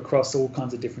true across all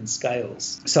kinds of different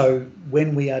scales. So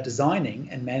when we are designing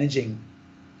and managing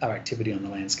our activity on the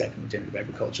landscape in regenerative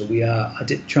agriculture, we are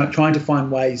trying to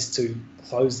find ways to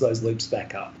close those loops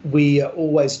back up. We are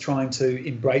always trying to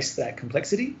embrace that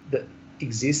complexity that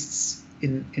exists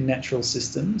in natural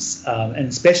systems, and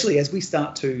especially as we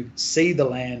start to see the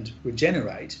land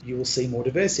regenerate, you will see more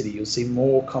diversity, you'll see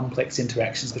more complex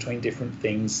interactions between different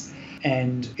things.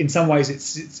 And in some ways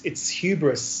it's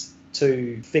hubris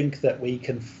to think that we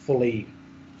can fully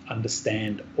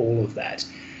understand all of that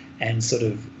and sort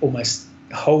of almost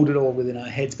hold it all within our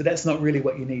heads. But that's not really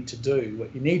what you need to do.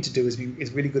 What you need to do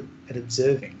is really good at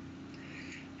observing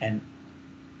and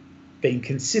being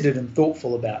considered and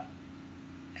thoughtful about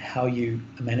how you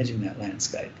are managing that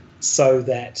landscape, so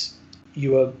that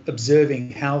you are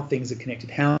observing how things are connected,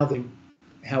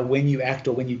 how when you act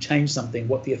or when you change something,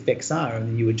 what the effects are, and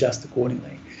then you adjust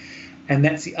accordingly. And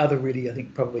that's the other really, I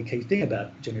think, probably key thing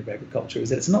about regenerative agriculture,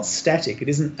 is that it's not static. It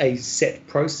isn't a set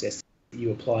process that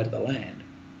you apply to the land.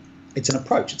 It's an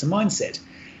approach. It's a mindset.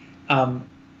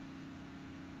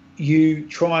 You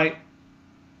try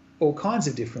all kinds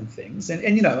of different things,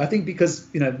 and I think because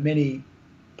many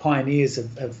pioneers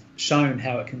have shown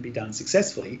how it can be done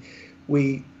successfully,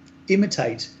 we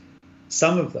imitate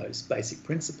some of those basic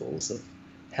principles of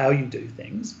how you do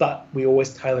things, but we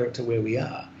always tailor it to where we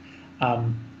are.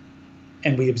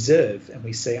 And we observe and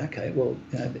we see, okay, well,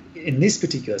 in this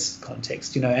particular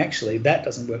context, actually that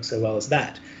doesn't work so well as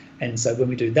that. And so when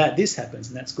we do that, this happens,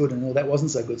 and that's good, and that wasn't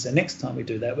so good. So next time we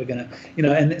do that, we're going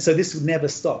to, and so this never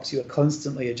stops. You're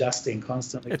constantly adjusting,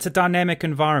 constantly. It's a dynamic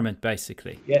environment,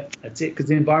 basically. Yeah, that's it, because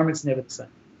the environment's never the same.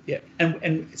 Yeah,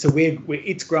 and so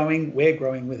it's growing, we're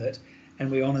growing with it,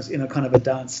 and we're on in a kind of a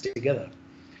dance together.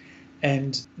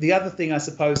 And the other thing, I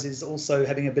suppose, is also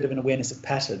having a bit of an awareness of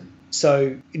pattern.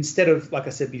 So instead of, like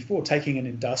I said before, taking an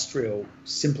industrial,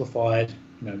 simplified,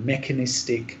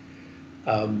 mechanistic,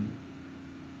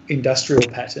 industrial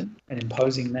pattern and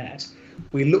imposing that,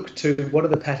 we look to what are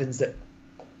the patterns that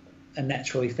are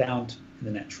naturally found in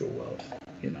the natural world.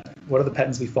 What are the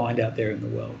patterns we find out there in the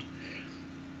world?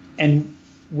 And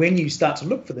when you start to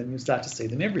look for them, you'll start to see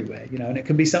them everywhere. And it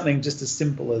can be something just as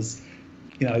simple as,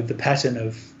 the pattern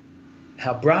of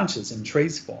how branches in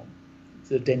trees form.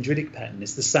 The dendritic pattern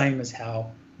is the same as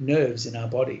how nerves in our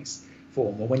bodies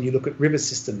form, or when you look at river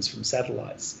systems from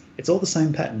satellites, it's all the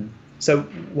same pattern. So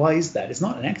why is that? It's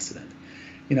not an accident.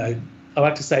 I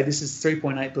like to say this is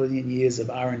 3.8 billion years of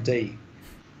R&D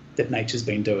that nature's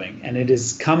been doing, and it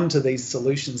has come to these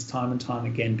solutions time and time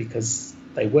again because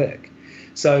they work.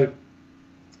 So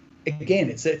again,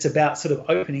 it's about sort of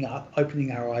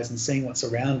opening our eyes and seeing what's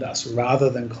around us rather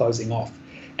than closing off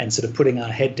and sort of putting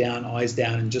our head down, eyes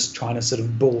down, and just trying to sort of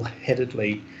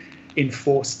bullheadedly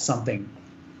enforce something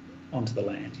onto the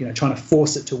land, trying to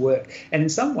force it to work. And in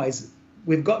some ways,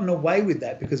 we've gotten away with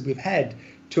that because we've had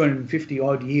 250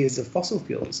 odd years of fossil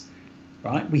fuels,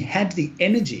 right? We had the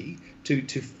energy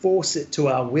to force it to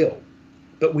our will,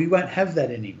 but we won't have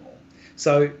that anymore.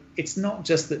 So it's not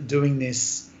just that doing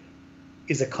this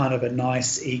is a kind of a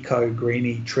nice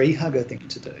eco-greeny tree hugger thing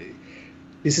to do.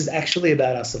 This is actually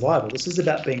about our survival. This is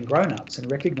about being grown-ups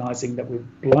and recognising that we've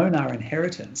blown our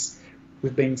inheritance.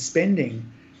 We've been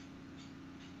spending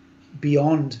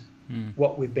beyond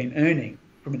what we've been earning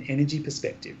from an energy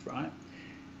perspective, right?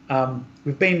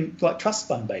 We've been like trust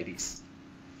fund babies,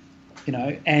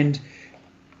 and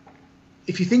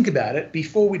if you think about it,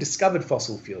 before we discovered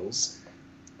fossil fuels,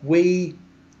 we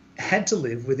had to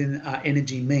live within our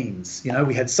energy means.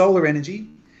 We had solar energy,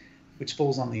 which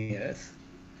falls on the earth,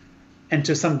 and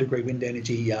to some degree wind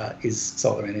energy is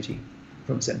solar energy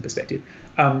from a certain perspective.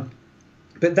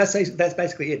 But that's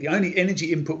basically it. The only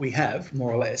energy input we have,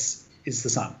 more or less, is the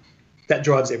sun. That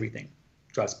drives everything.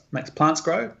 Makes plants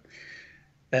grow.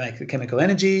 They make the chemical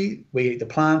energy. We eat the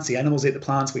plants. The animals eat the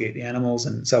plants. We eat the animals,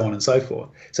 and so on and so forth.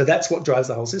 So that's what drives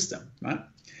the whole system, right?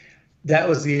 That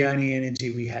was the only energy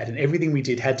we had, and everything we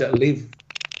did had to live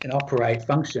and operate,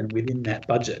 function within that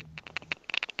budget.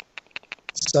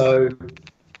 So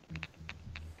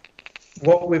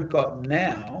what we've got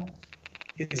now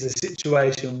is a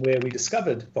situation where we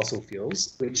discovered fossil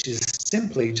fuels, which is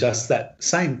simply just that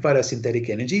same photosynthetic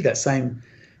energy, that same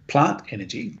plant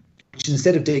energy, which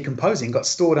instead of decomposing got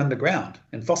stored underground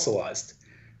and fossilized,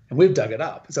 and we've dug it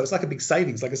up. So it's like a big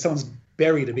savings, like if someone's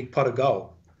buried a big pot of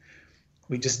gold.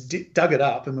 We just dug it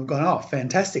up and we've gone, oh,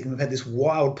 fantastic, and we've had this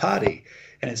wild party,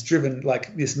 and it's driven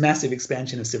like this massive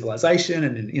expansion of civilization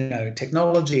and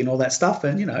technology and all that stuff,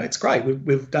 and it's great.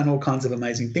 We've done all kinds of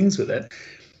amazing things with it,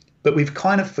 but we've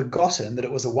kind of forgotten that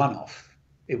it was a one-off.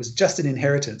 It was just an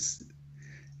inheritance,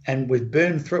 and we've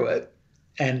burned through it.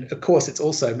 And of course, it's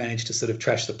also managed to sort of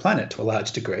trash the planet to a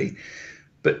large degree.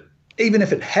 But even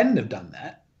if it hadn't have done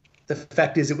that, the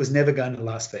fact is it was never going to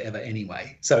last forever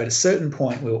anyway. So at a certain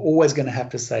point, we were always going to have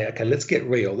to say, okay, let's get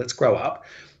real, let's grow up,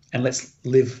 and let's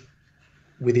live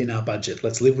within our budget.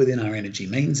 Let's live within our energy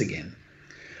means again.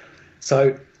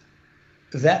 So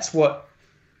that's what,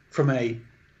 from a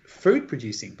food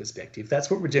producing perspective,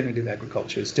 that's what regenerative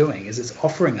agriculture is doing, is it's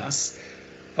offering us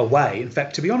a way. In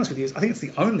fact, to be honest with you, I think it's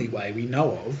the only way we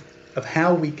know of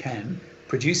how we can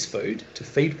produce food to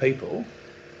feed people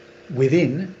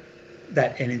within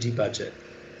that energy budget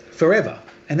forever.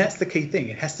 And that's the key thing.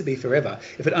 It has to be forever.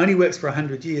 If it only works for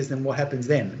 100 years, then what happens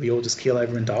then? We all just keel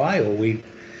over and die, or we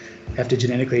have to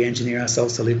genetically engineer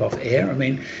ourselves to live off air? I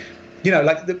mean,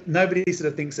 nobody sort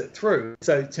of thinks it through.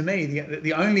 So to me,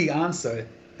 the only answer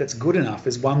that's good enough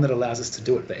is one that allows us to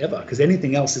do it forever, because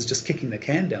anything else is just kicking the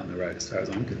can down the road as far as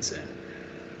I'm concerned.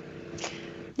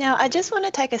 Now, I just want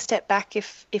to take a step back,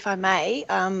 if I may.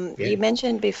 You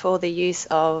mentioned before the use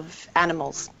of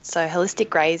animals. So holistic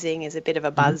grazing is a bit of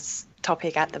a buzz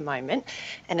topic at the moment,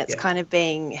 and it's kind of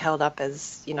being held up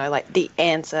as, like the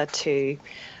answer to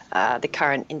the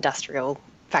current industrial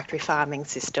factory farming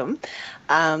system.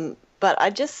 But I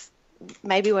just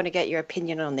maybe want to get your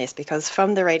opinion on this, because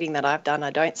from the reading that I've done, I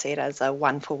don't see it as a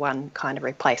one-for-one kind of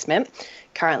replacement.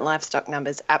 Current livestock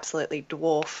numbers absolutely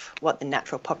dwarf what the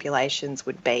natural populations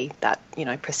would be that,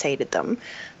 preceded them.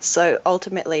 So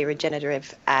ultimately,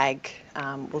 regenerative ag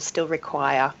will still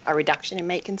require a reduction in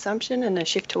meat consumption and a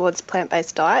shift towards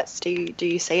plant-based diets. Do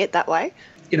you see it that way?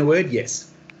 In a word,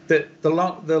 yes. The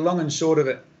long and short of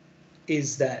it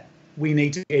is that we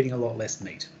need to be eating a lot less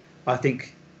meat. I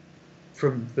think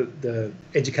from the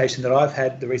education that I've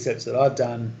had, the research that I've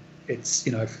done, it's,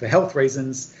 for health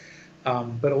reasons,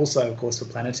 but also, of course, for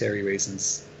planetary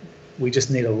reasons. We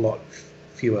just need a lot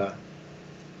fewer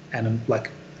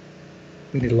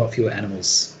we need a lot fewer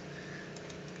animals,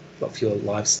 a lot fewer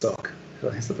livestock.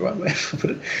 Is that the right way to put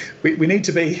it? We need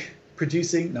to be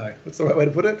producing, what's the right way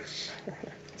to put it?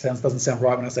 Doesn't sound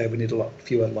right when I say we need a lot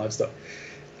fewer livestock.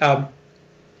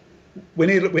 We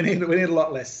need a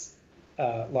lot less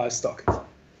livestock,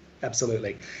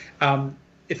 absolutely.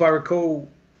 If I recall,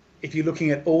 if you're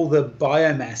looking at all the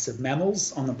biomass of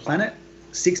mammals on the planet,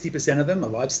 60% of them are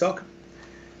livestock,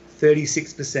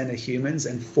 36% are humans,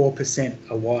 and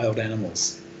 4% are wild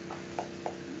animals.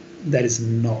 That is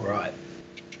not right.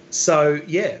 So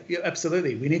yeah,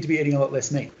 absolutely, we need to be eating a lot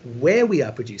less meat. Where we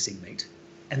are producing meat,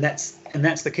 and that's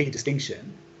the key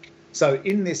distinction. So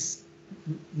in this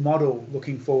model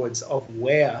looking forwards of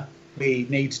where we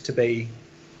need to be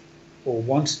or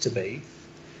want to be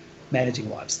managing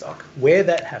livestock, where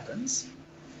that happens,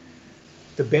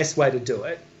 the best way to do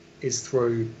it is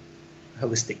through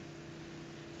holistic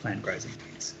planned grazing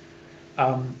plans.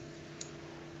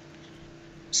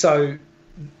 So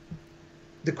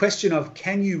the question of,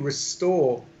 can you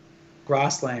restore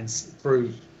grasslands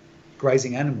through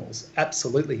grazing animals?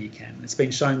 Absolutely you can. It's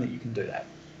been shown that you can do that.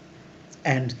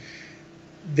 And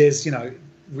there's,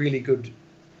 really good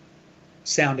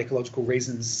sound ecological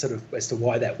reasons sort of as to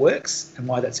why that works and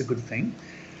why that's a good thing.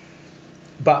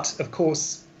 But of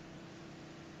course,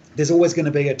 there's always going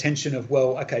to be a tension of,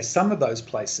 well, okay, some of those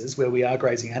places where we are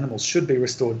grazing animals should be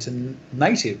restored to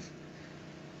native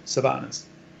savannas,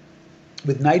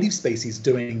 with native species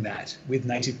doing that, with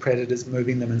native predators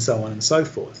moving them and so on and so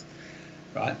forth,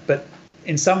 right? But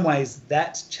in some ways,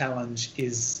 that challenge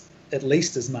is at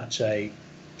least as much a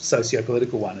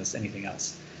socio-political one as anything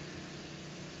else.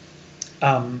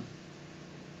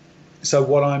 So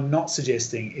what I'm not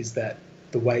suggesting is that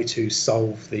the way to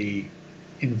solve the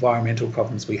environmental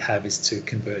problems we have is to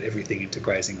convert everything into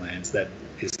grazing lands. That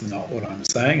is not what I'm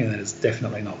saying, and that is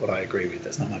definitely not what I agree with.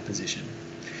 That's not my position.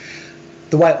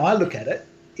 The way I look at it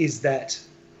is that,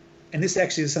 and this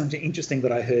actually is something interesting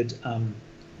that I heard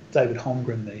David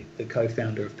Holmgren, the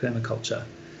co-founder of permaculture,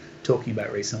 talking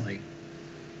about recently,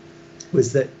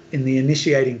 was that in the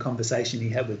initiating conversation he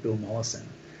had with Bill Mollison,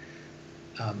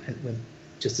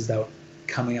 just as they were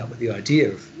coming up with the idea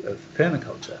of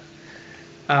permaculture,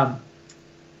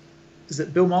 is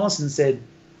that Bill Mollison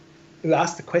who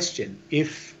asked the question,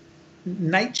 if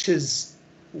nature's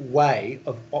way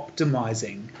of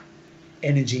optimizing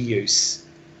energy use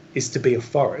is to be a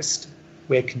forest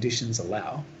where conditions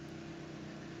allow,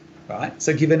 right?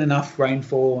 So given enough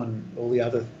rainfall and all the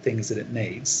other things that it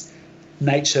needs,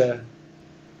 nature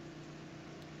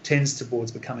tends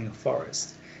towards becoming a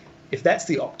forest. If that's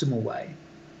the optimal way,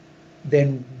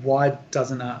 then why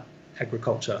doesn't our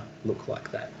agriculture look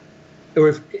like that?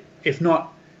 Or if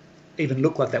not even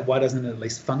look like that, why doesn't it at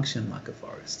least function like a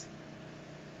forest?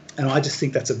 And I just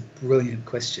think that's a brilliant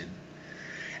question.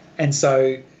 And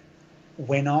so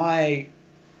when I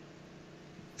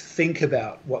think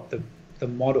about what the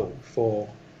model for,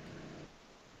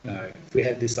 if we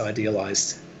have this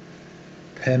idealized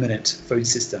permanent food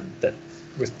system that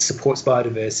supports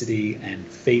biodiversity and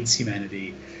feeds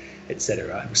humanity,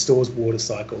 etc., and restores water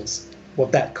cycles,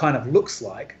 what that kind of looks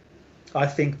like, I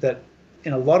think that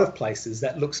in a lot of places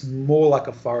that looks more like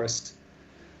a forest,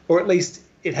 or at least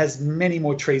it has many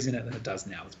more trees in it than it does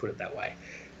now, let's put it that way.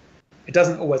 It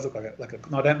doesn't always look like a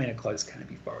I don't mean a closed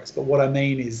canopy forest, but what I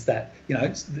mean is that,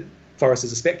 the forest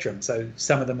is a spectrum. So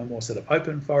some of them are more sort of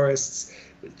open forests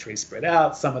with trees spread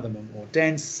out. Some of them are more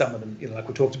dense. Some of them, like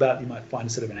we talked about, you might find a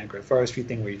sort of an agroforestry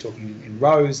thing where you're talking in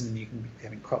rows and you can be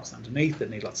having crops underneath that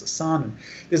need lots of sun. And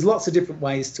there's lots of different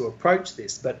ways to approach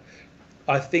this. But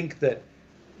I think that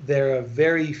there are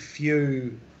very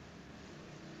few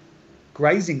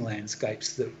grazing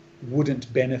landscapes that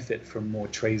wouldn't benefit from more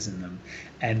trees in them,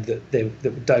 and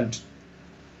that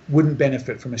wouldn't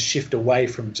benefit from a shift away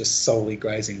from just solely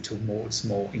grazing towards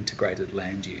more integrated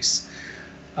land use.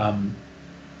 And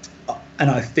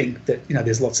I think that,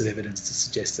 there's lots of evidence to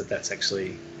suggest that that's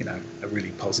actually, a really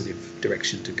positive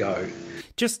direction to go.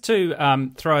 Just to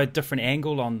throw a different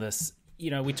angle on this,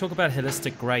 we talk about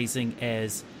holistic grazing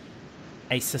as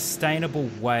a sustainable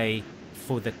way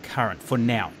for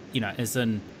now, as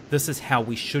in this is how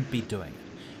we should be doing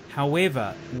it.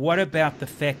 However, what about the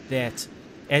fact that,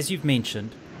 as you've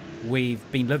mentioned, we've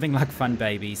been living like fun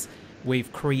babies.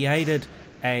 We've created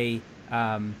a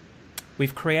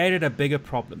bigger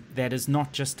problem that is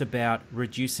not just about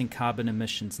reducing carbon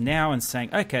emissions now and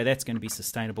saying, okay, that's going to be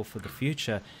sustainable for the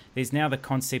future. There's now the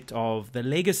concept of the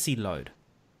legacy load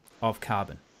of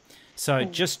carbon. So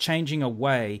just changing a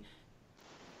way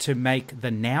to make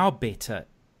the now better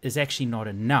is actually not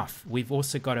enough. We've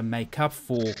also got to make up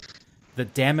for the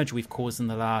damage we've caused in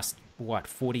the last,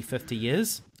 40, 50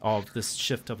 years of this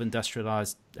shift of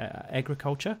industrialized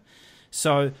agriculture.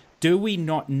 So do we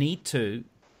not need to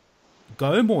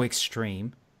go more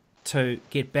extreme to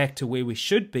get back to where we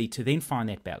should be to then find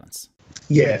that balance?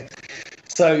 Yeah.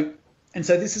 So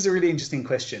this is a really interesting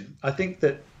question. I think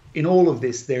that in all of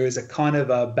this, there is a kind of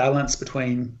a balance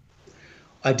between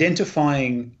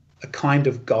identifying a kind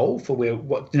of goal for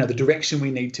the direction we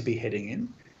need to be heading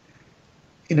in,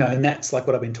 and that's like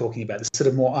what I've been talking about, this sort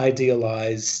of more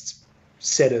idealized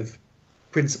set of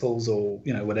principles, or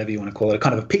whatever you want to call it, a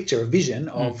kind of a picture, a vision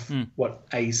of what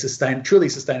a truly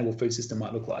sustainable food system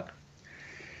might look like.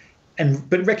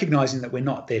 But recognizing that we're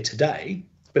not there today,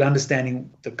 but understanding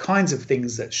the kinds of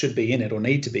things that should be in it, or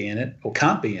need to be in it, or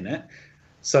can't be in it,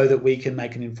 so that we can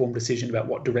make an informed decision about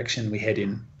what direction we head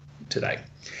in today.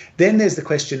 Then there's the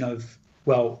question of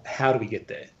well, how do we get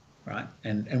there, right?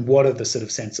 And what are the sort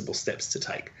of sensible steps to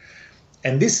take?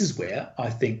 And this is where I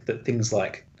think that things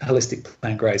like holistic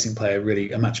plant grazing play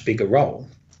a much bigger role,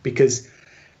 because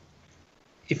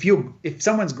if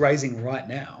someone's grazing right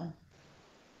now,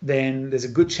 then there's a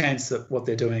good chance that what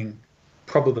they're doing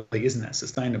probably isn't that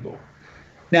sustainable.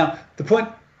 Now, the point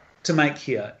to make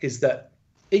here is that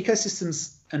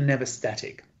ecosystems are never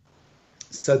static.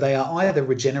 So they are either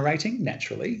regenerating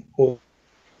naturally or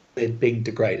they're being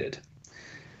degraded.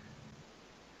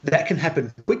 That can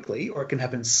happen quickly or it can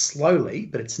happen slowly,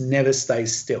 but it never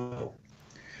stays still.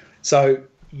 So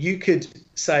you could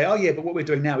say, oh, yeah, but what we're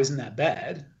doing now isn't that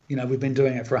bad. We've been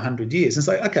doing it for 100 years. And it's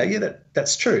like, okay, yeah,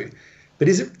 that's true. But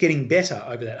is it getting better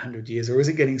over that 100 years or is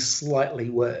it getting slightly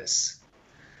worse,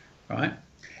 right?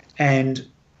 And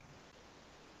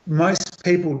most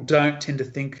people don't tend to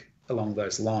think along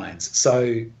those lines.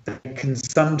 So they can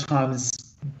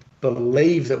sometimes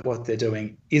believe that what they're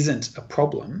doing isn't a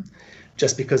problem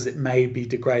just because it may be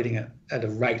degrading at a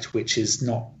rate which is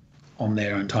not on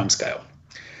their own timescale.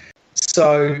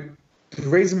 So the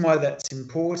reason why that's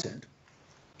important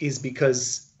is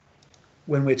because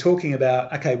when we're talking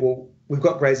about, okay, well, we've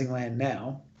got grazing land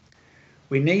now,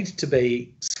 we need to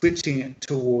be switching it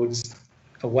towards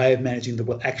a way of managing that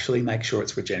will actually make sure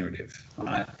it's regenerative.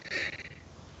 Right?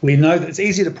 We know that it's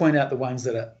easier to point out the ones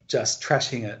that are just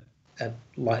trashing it at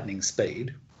lightning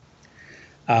speed.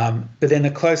 But then the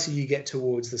closer you get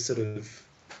towards the sort of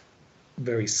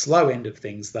very slow end of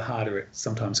things, the harder it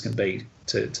sometimes can be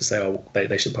to say, oh,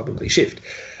 they should probably shift.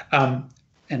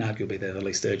 And arguably they're the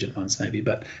least urgent ones maybe.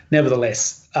 But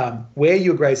nevertheless, where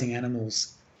you're grazing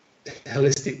animals,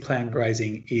 holistic plant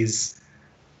grazing is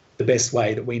the best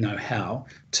way that we know how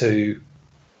to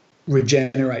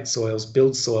regenerate soils,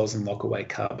 build soils and lock away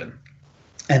carbon.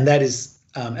 And that is,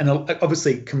 and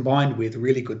obviously combined with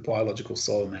really good biological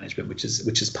soil management, which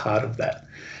is part of that.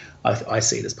 I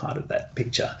see it as part of that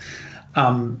picture.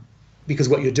 Because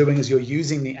what you're doing is you're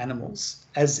using the animals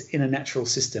as in a natural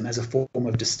system as a form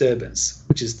of disturbance,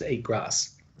 which is to eat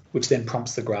grass, which then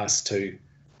prompts the grass to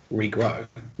regrow,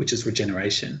 which is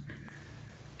regeneration.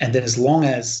 And then as long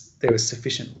as there is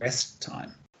sufficient rest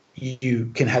time, you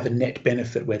can have a net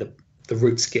benefit where the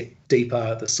roots get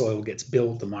deeper, the soil gets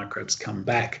built, the microbes come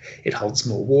back, it holds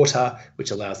more water,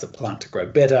 which allows the plant to grow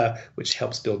better, which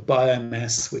helps build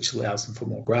biomass, which allows them for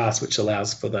more grass, which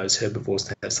allows for those herbivores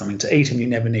to have something to eat, and you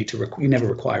never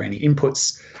require any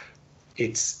inputs.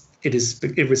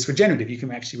 It was regenerative. You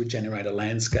can actually regenerate a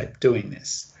landscape doing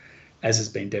this, as has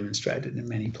been demonstrated in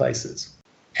many places.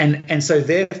 And so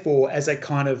therefore, as a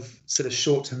kind of sort of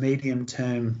short to medium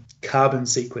term carbon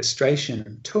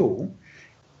sequestration tool,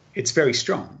 it's very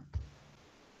strong.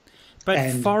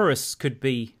 But forests could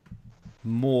be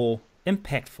more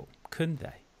impactful, couldn't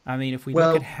they? I mean, if we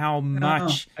look at how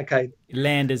much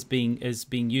land is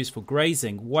being used for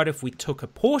grazing, what if we took a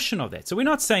portion of that? So we're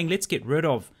not saying let's get rid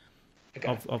of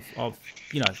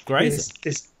grazing.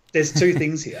 There's two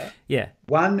things here. Yeah.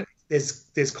 One,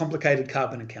 there's complicated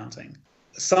carbon accounting,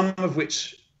 some of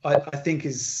which I think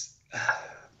is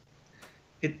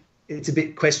it's a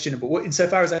bit questionable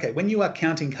insofar as, when you are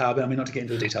counting carbon, I mean, not to get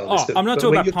into the detail of this. I'm not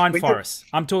talking about pine forests.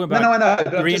 I'm talking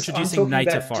about reintroducing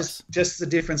native forests. Just the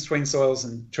difference between soils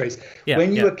and trees. Yeah,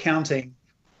 when you are counting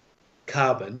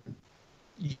carbon,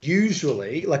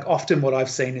 usually, often what I've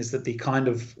seen is that the kind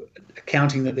of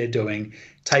accounting that they're doing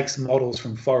takes models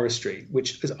from forestry,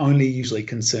 which is only usually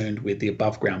concerned with the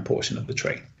above ground portion of the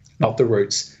tree, not the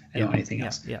roots and not anything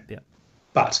else. Yeah.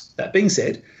 But that being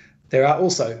said, there are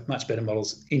also much better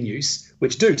models in use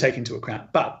which do take into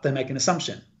account, but they make an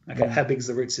assumption. How big is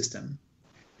the root system?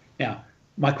 Now,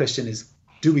 my question is,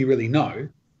 do we really know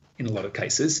in a lot of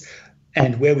cases?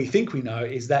 And where we think we know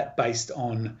is that based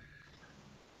on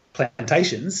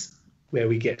plantations where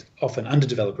we get often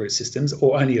underdeveloped root systems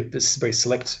or only a very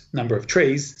select number of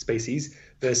species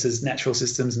versus natural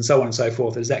systems and so on and so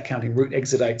forth. Is that counting root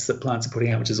exudates that plants are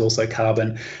putting out, which is also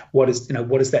carbon? What does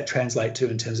that translate to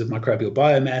in terms of microbial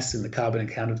biomass and the carbon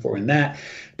accounted for in that?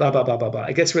 Blah, blah, blah, blah, blah.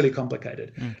 It gets really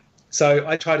complicated. So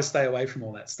I try to stay away from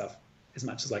all that stuff as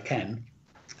much as I can,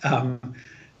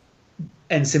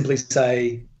 and simply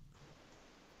say,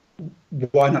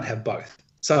 why not have both?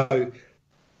 So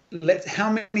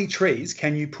how many trees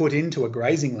can you put into a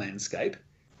grazing landscape,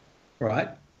 right,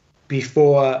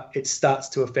 before it starts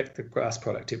to affect the grass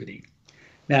productivity?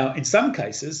 Now, in some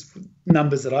cases,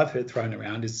 numbers that I've heard thrown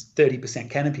around is 30%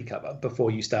 canopy cover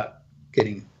before you start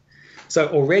getting. So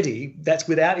already that's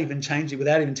without even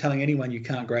telling anyone you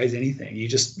can't graze anything.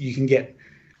 You can get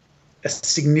a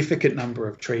significant number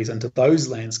of trees onto those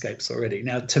landscapes already.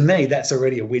 Now, to me, that's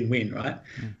already a win-win, right?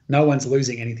 No one's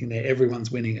losing anything there.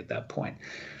 Everyone's winning at that point.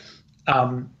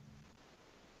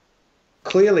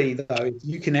 Clearly, though, if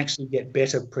you can actually get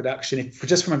better production,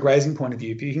 just from a grazing point of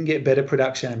view, if you can get better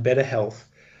production and better health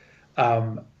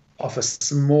off a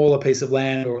smaller piece of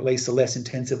land, or at least a less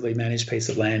intensively managed piece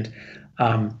of land,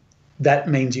 that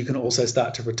means you can also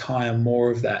start to retire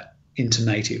more of that into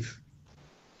native,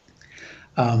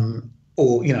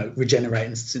 or regenerate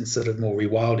in sort of more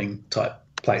rewilding type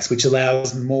place, which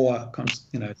allows more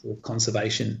sort of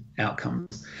conservation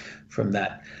outcomes from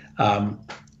that,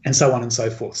 and so on and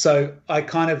so forth. So I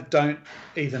kind of don't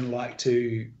even like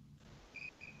to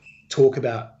talk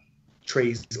about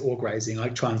trees or grazing. I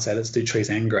try and say let's do trees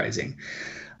and grazing,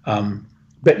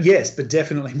 but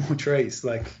definitely more trees.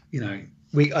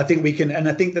 I think we can, and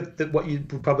I think that what you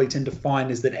will probably tend to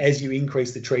find is that as you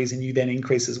increase the trees and you then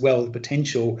increase as well the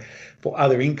potential for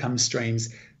other income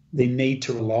streams, the need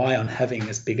to rely on having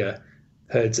as bigger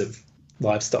herds of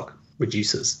livestock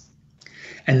reduces.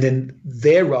 And then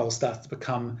their role starts to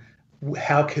become,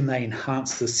 how can they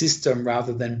enhance the system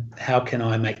rather than how can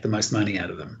I make the most money out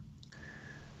of them,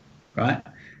 right?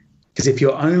 Because if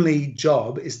your only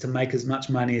job is to make as much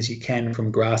money as you can from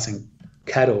grass and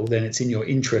cattle, then it's in your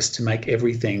interest to make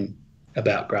everything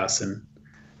about grass and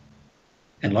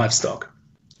livestock,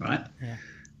 right? Yeah.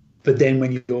 But then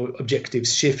when your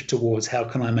objectives shift towards how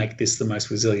can I make this the most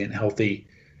resilient, healthy,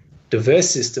 diverse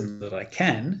system that I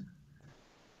can,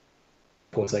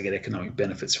 of course I get economic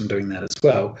benefits from doing that as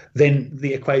well, then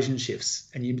the equation shifts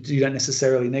and you don't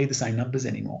necessarily need the same numbers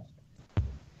anymore.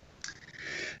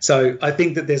 So I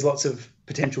think that there's lots of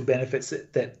potential benefits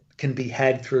that can be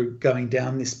had through going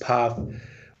down this path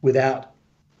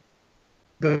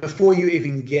before you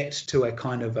even get to a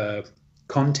kind of a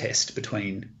contest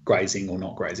between grazing or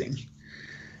not grazing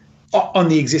on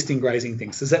the existing grazing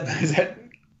things. Does that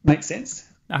make sense?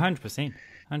 100%.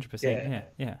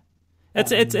 Yeah.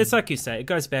 It's like you say, it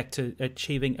goes back to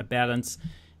achieving a balance,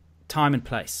 time and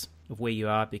place of where you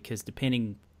are, because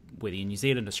depending whether you're in New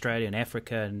Zealand, Australia, and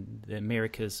Africa, and the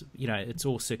Americas, it's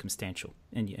all circumstantial,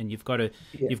 and you've got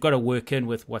to work in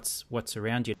with what's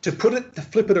around you. To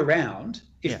flip it around,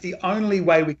 if the only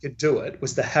way we could do it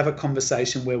was to have a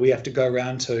conversation where we have to go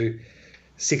around to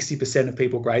 60% of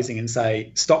people grazing and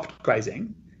say stop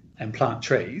grazing and plant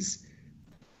trees,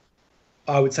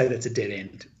 I would say that's a dead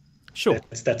end. Sure,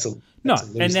 that's not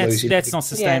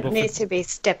sustainable. Yeah, it needs to be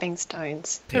stepping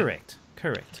stones. Correct.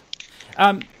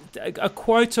 A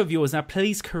quote of yours, now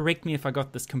please correct me if I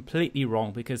got this completely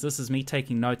wrong, because this is me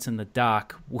taking notes in the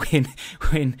dark when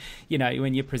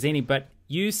you're presenting, but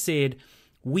you said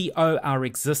we owe our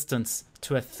existence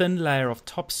to a thin layer of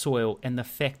topsoil and the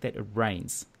fact that it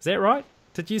rains. Is that right?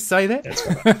 Did you say that? That's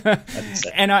right. I did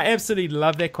say. And I absolutely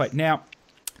love that quote. Now,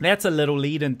 that's a little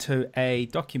lead into a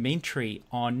documentary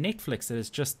on Netflix that has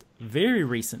just very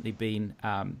recently been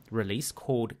released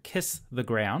called Kiss the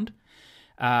Ground.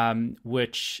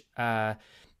 Which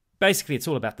basically it's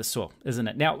all about the soil, isn't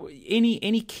it? Now,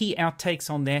 any key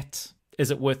outtakes on that? Is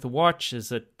it worth the watch?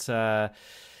 Is it a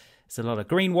lot of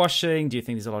greenwashing? Do you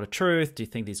think there's a lot of truth? Do you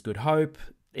think there's good hope?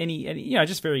 Any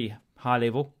just very high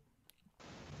level.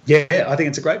 Yeah, I think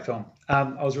it's a great film.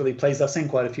 I was really pleased. I've seen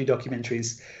quite a few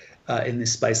documentaries in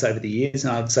this space over the years,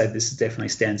 and I'd say this definitely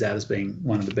stands out as being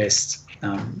one of the best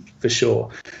for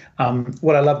sure.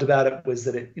 What I loved about it was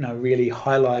that it really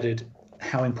highlighted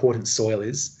how important soil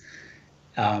is,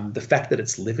 the fact that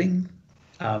it's living,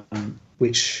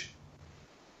 which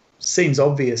seems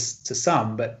obvious to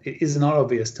some, but it is not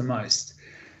obvious to most.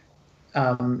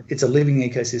 It's a living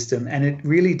ecosystem, and it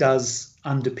really does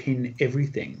underpin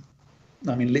everything.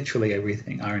 I mean, literally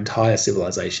everything. Our entire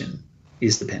civilization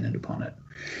is dependent upon it.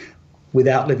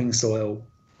 Without living soil,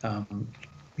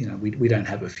 we don't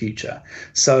have a future.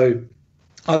 So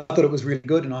I thought it was really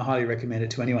good, and I highly recommend it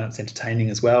to anyone. It's entertaining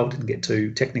as well. Didn't get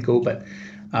too technical, but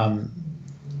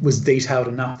was detailed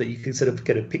enough that you could sort of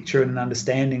get a picture and an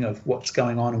understanding of what's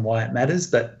going on and why it matters,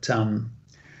 but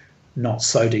not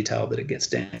so detailed that it gets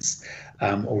dense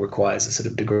or requires a sort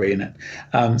of degree in it.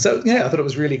 So I thought it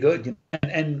was really good.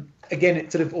 And again,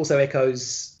 it sort of also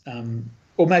echoes,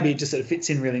 or maybe it just sort of fits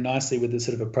in really nicely with the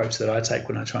sort of approach that I take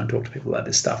when I try and talk to people about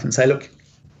this stuff and say, look,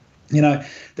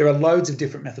 there are loads of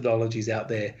different methodologies out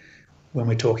there when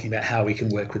we're talking about how we can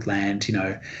work with land,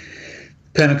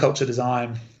 permaculture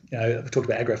design, I've talked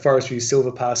about agroforestry,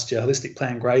 silvopasture, holistic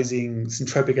plant grazing,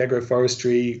 syntropic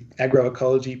agroforestry,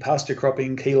 agroecology, pasture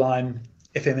cropping, keyline,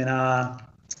 FMNR,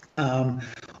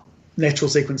 natural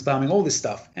sequence farming, all this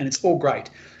stuff. And it's all great.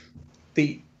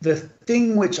 The the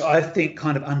thing which I think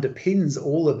kind of underpins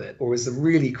all of it, or is a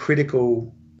really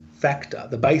critical factor,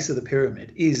 the base of the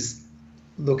pyramid, is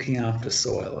looking after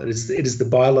soil. It is the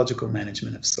biological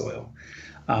management of soil.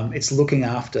 It's looking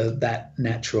after that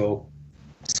natural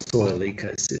soil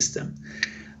ecosystem,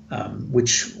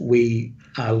 which we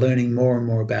are learning more and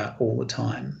more about all the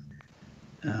time.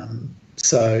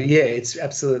 So yeah, it's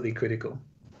absolutely critical.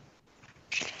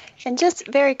 And just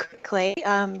very quickly,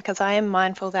 because I am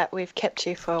mindful that we've kept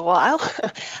you for a while,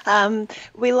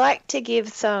 we like to give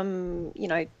some,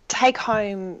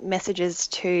 take-home messages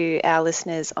to our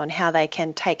listeners on how they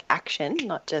can take action,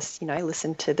 not just,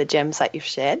 listen to the gems that you've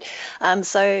shared.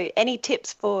 So any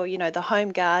tips for, the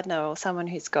home gardener or someone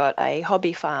who's got a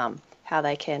hobby farm, how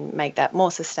they can make that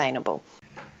more sustainable?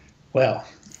 Well,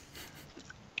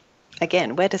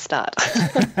 again, where to start?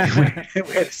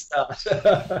 where to start?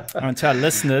 And to our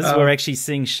listeners, we're actually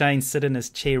seeing Shane sit in his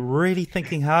chair really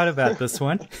thinking hard about this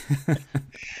one.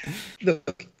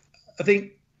 Look, I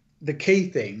think the key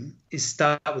thing is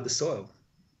start with the soil.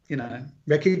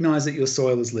 Recognise that your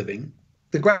soil is living.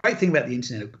 The great thing about the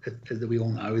internet that we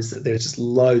all know is that there's just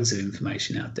loads of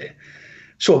information out there.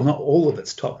 Sure, not all of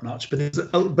it's top notch, but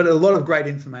a lot of great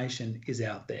information is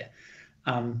out there.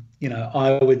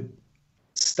 I would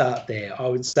start there. I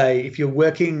would say if you're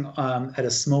working at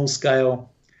a small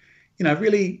scale,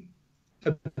 really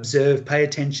observe, pay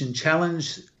attention,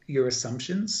 challenge your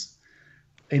assumptions.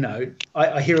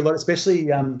 I hear a lot, especially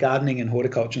gardening and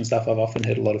horticulture and stuff. I've often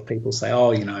heard a lot of people say,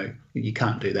 "Oh, you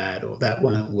can't do that," or "that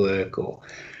won't work," or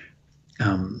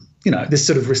this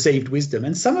sort of received wisdom.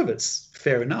 And some of it's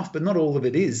fair enough, but not all of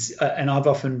it is. And I've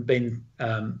often been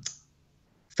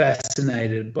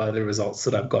fascinated by the results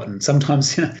that I've gotten.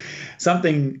 Sometimes,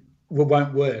 something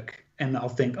won't work, and I'll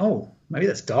think, "Oh, maybe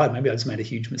that's died. Maybe I just made a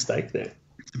huge mistake there."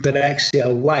 But actually,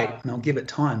 I'll wait and I'll give it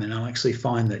time, and I'll actually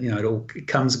find that it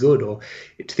comes good, or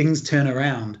things turn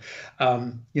around.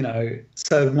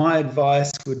 So my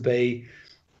advice would be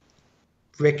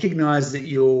recognise that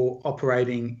you're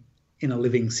operating in a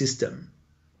living system.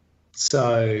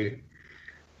 So,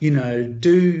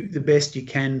 do the best you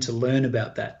can to learn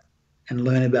about that and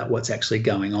learn about what's actually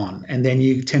going on, and then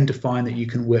you tend to find that you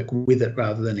can work with it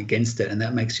rather than against it, and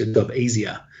that makes your job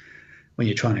easier when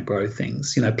you're trying to grow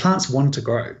things. Plants want to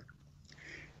grow.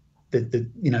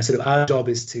 Sort of our job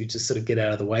is to just sort of get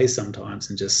out of the way sometimes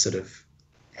and just sort of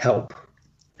help,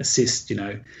 assist,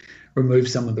 remove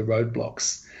some of the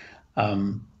roadblocks.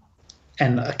 And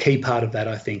a key part of that,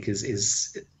 I think,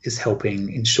 is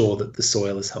helping ensure that the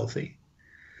soil is healthy.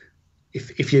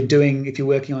 If you're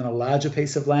working on a larger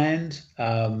piece of land,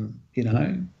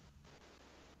 maybe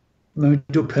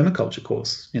do a permaculture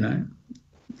course.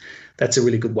 That's a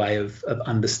really good way of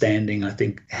understanding, I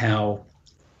think, how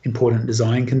important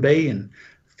design can be, and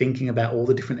thinking about all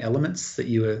the different elements that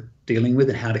you are dealing with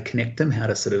and how to connect them, how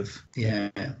to sort of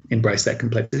embrace that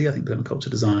complexity. I think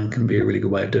permaculture design can be a really good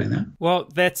way of doing that. Well,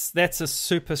 that's a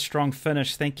super strong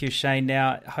finish. Thank you, Shane.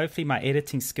 Now, hopefully my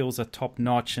editing skills are top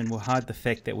notch, and we'll hide the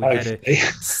fact that we've had to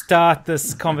start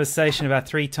this conversation about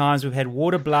 3 times. We've had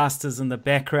water blasters in the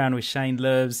background where Shane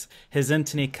lives, his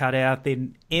internet cut out,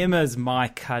 then Emma's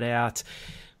mic cut out.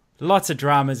 Lots of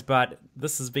dramas, but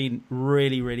this has been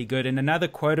really, really good. And another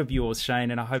quote of yours, Shane,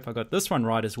 and I hope I got this one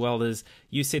right as well, is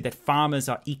you said that farmers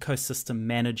are ecosystem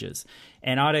managers.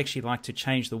 And I'd actually like to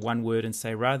change the one word and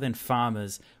say, rather than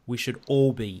farmers, we should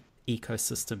all be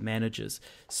ecosystem managers.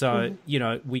 So,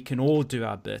 we can all do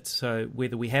our bit. So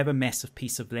whether we have a massive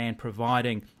piece of land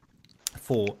providing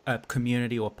for a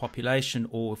community or population,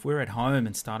 or if we're at home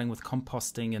and starting with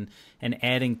composting and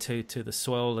adding to the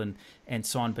soil and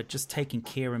so on, but just taking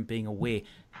care and being aware.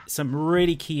 Some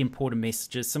really key important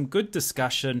messages, some good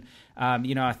discussion.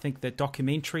 I think the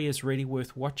documentary is really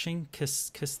worth watching, Kiss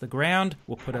the Ground.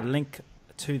 We'll put a link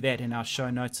to that in our show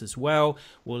notes as well.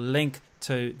 We'll link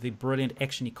to the brilliant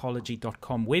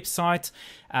actionecology.com website.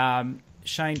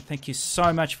 Shane, thank you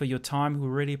so much for your time. We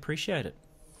really appreciate it.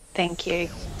 Thank you.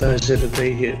 Pleasure to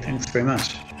be here. Thanks very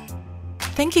much.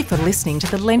 Thank you for listening to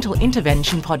the Lentil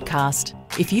Intervention podcast.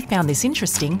 If you found this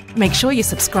interesting, make sure you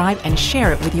subscribe and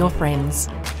share it with your friends.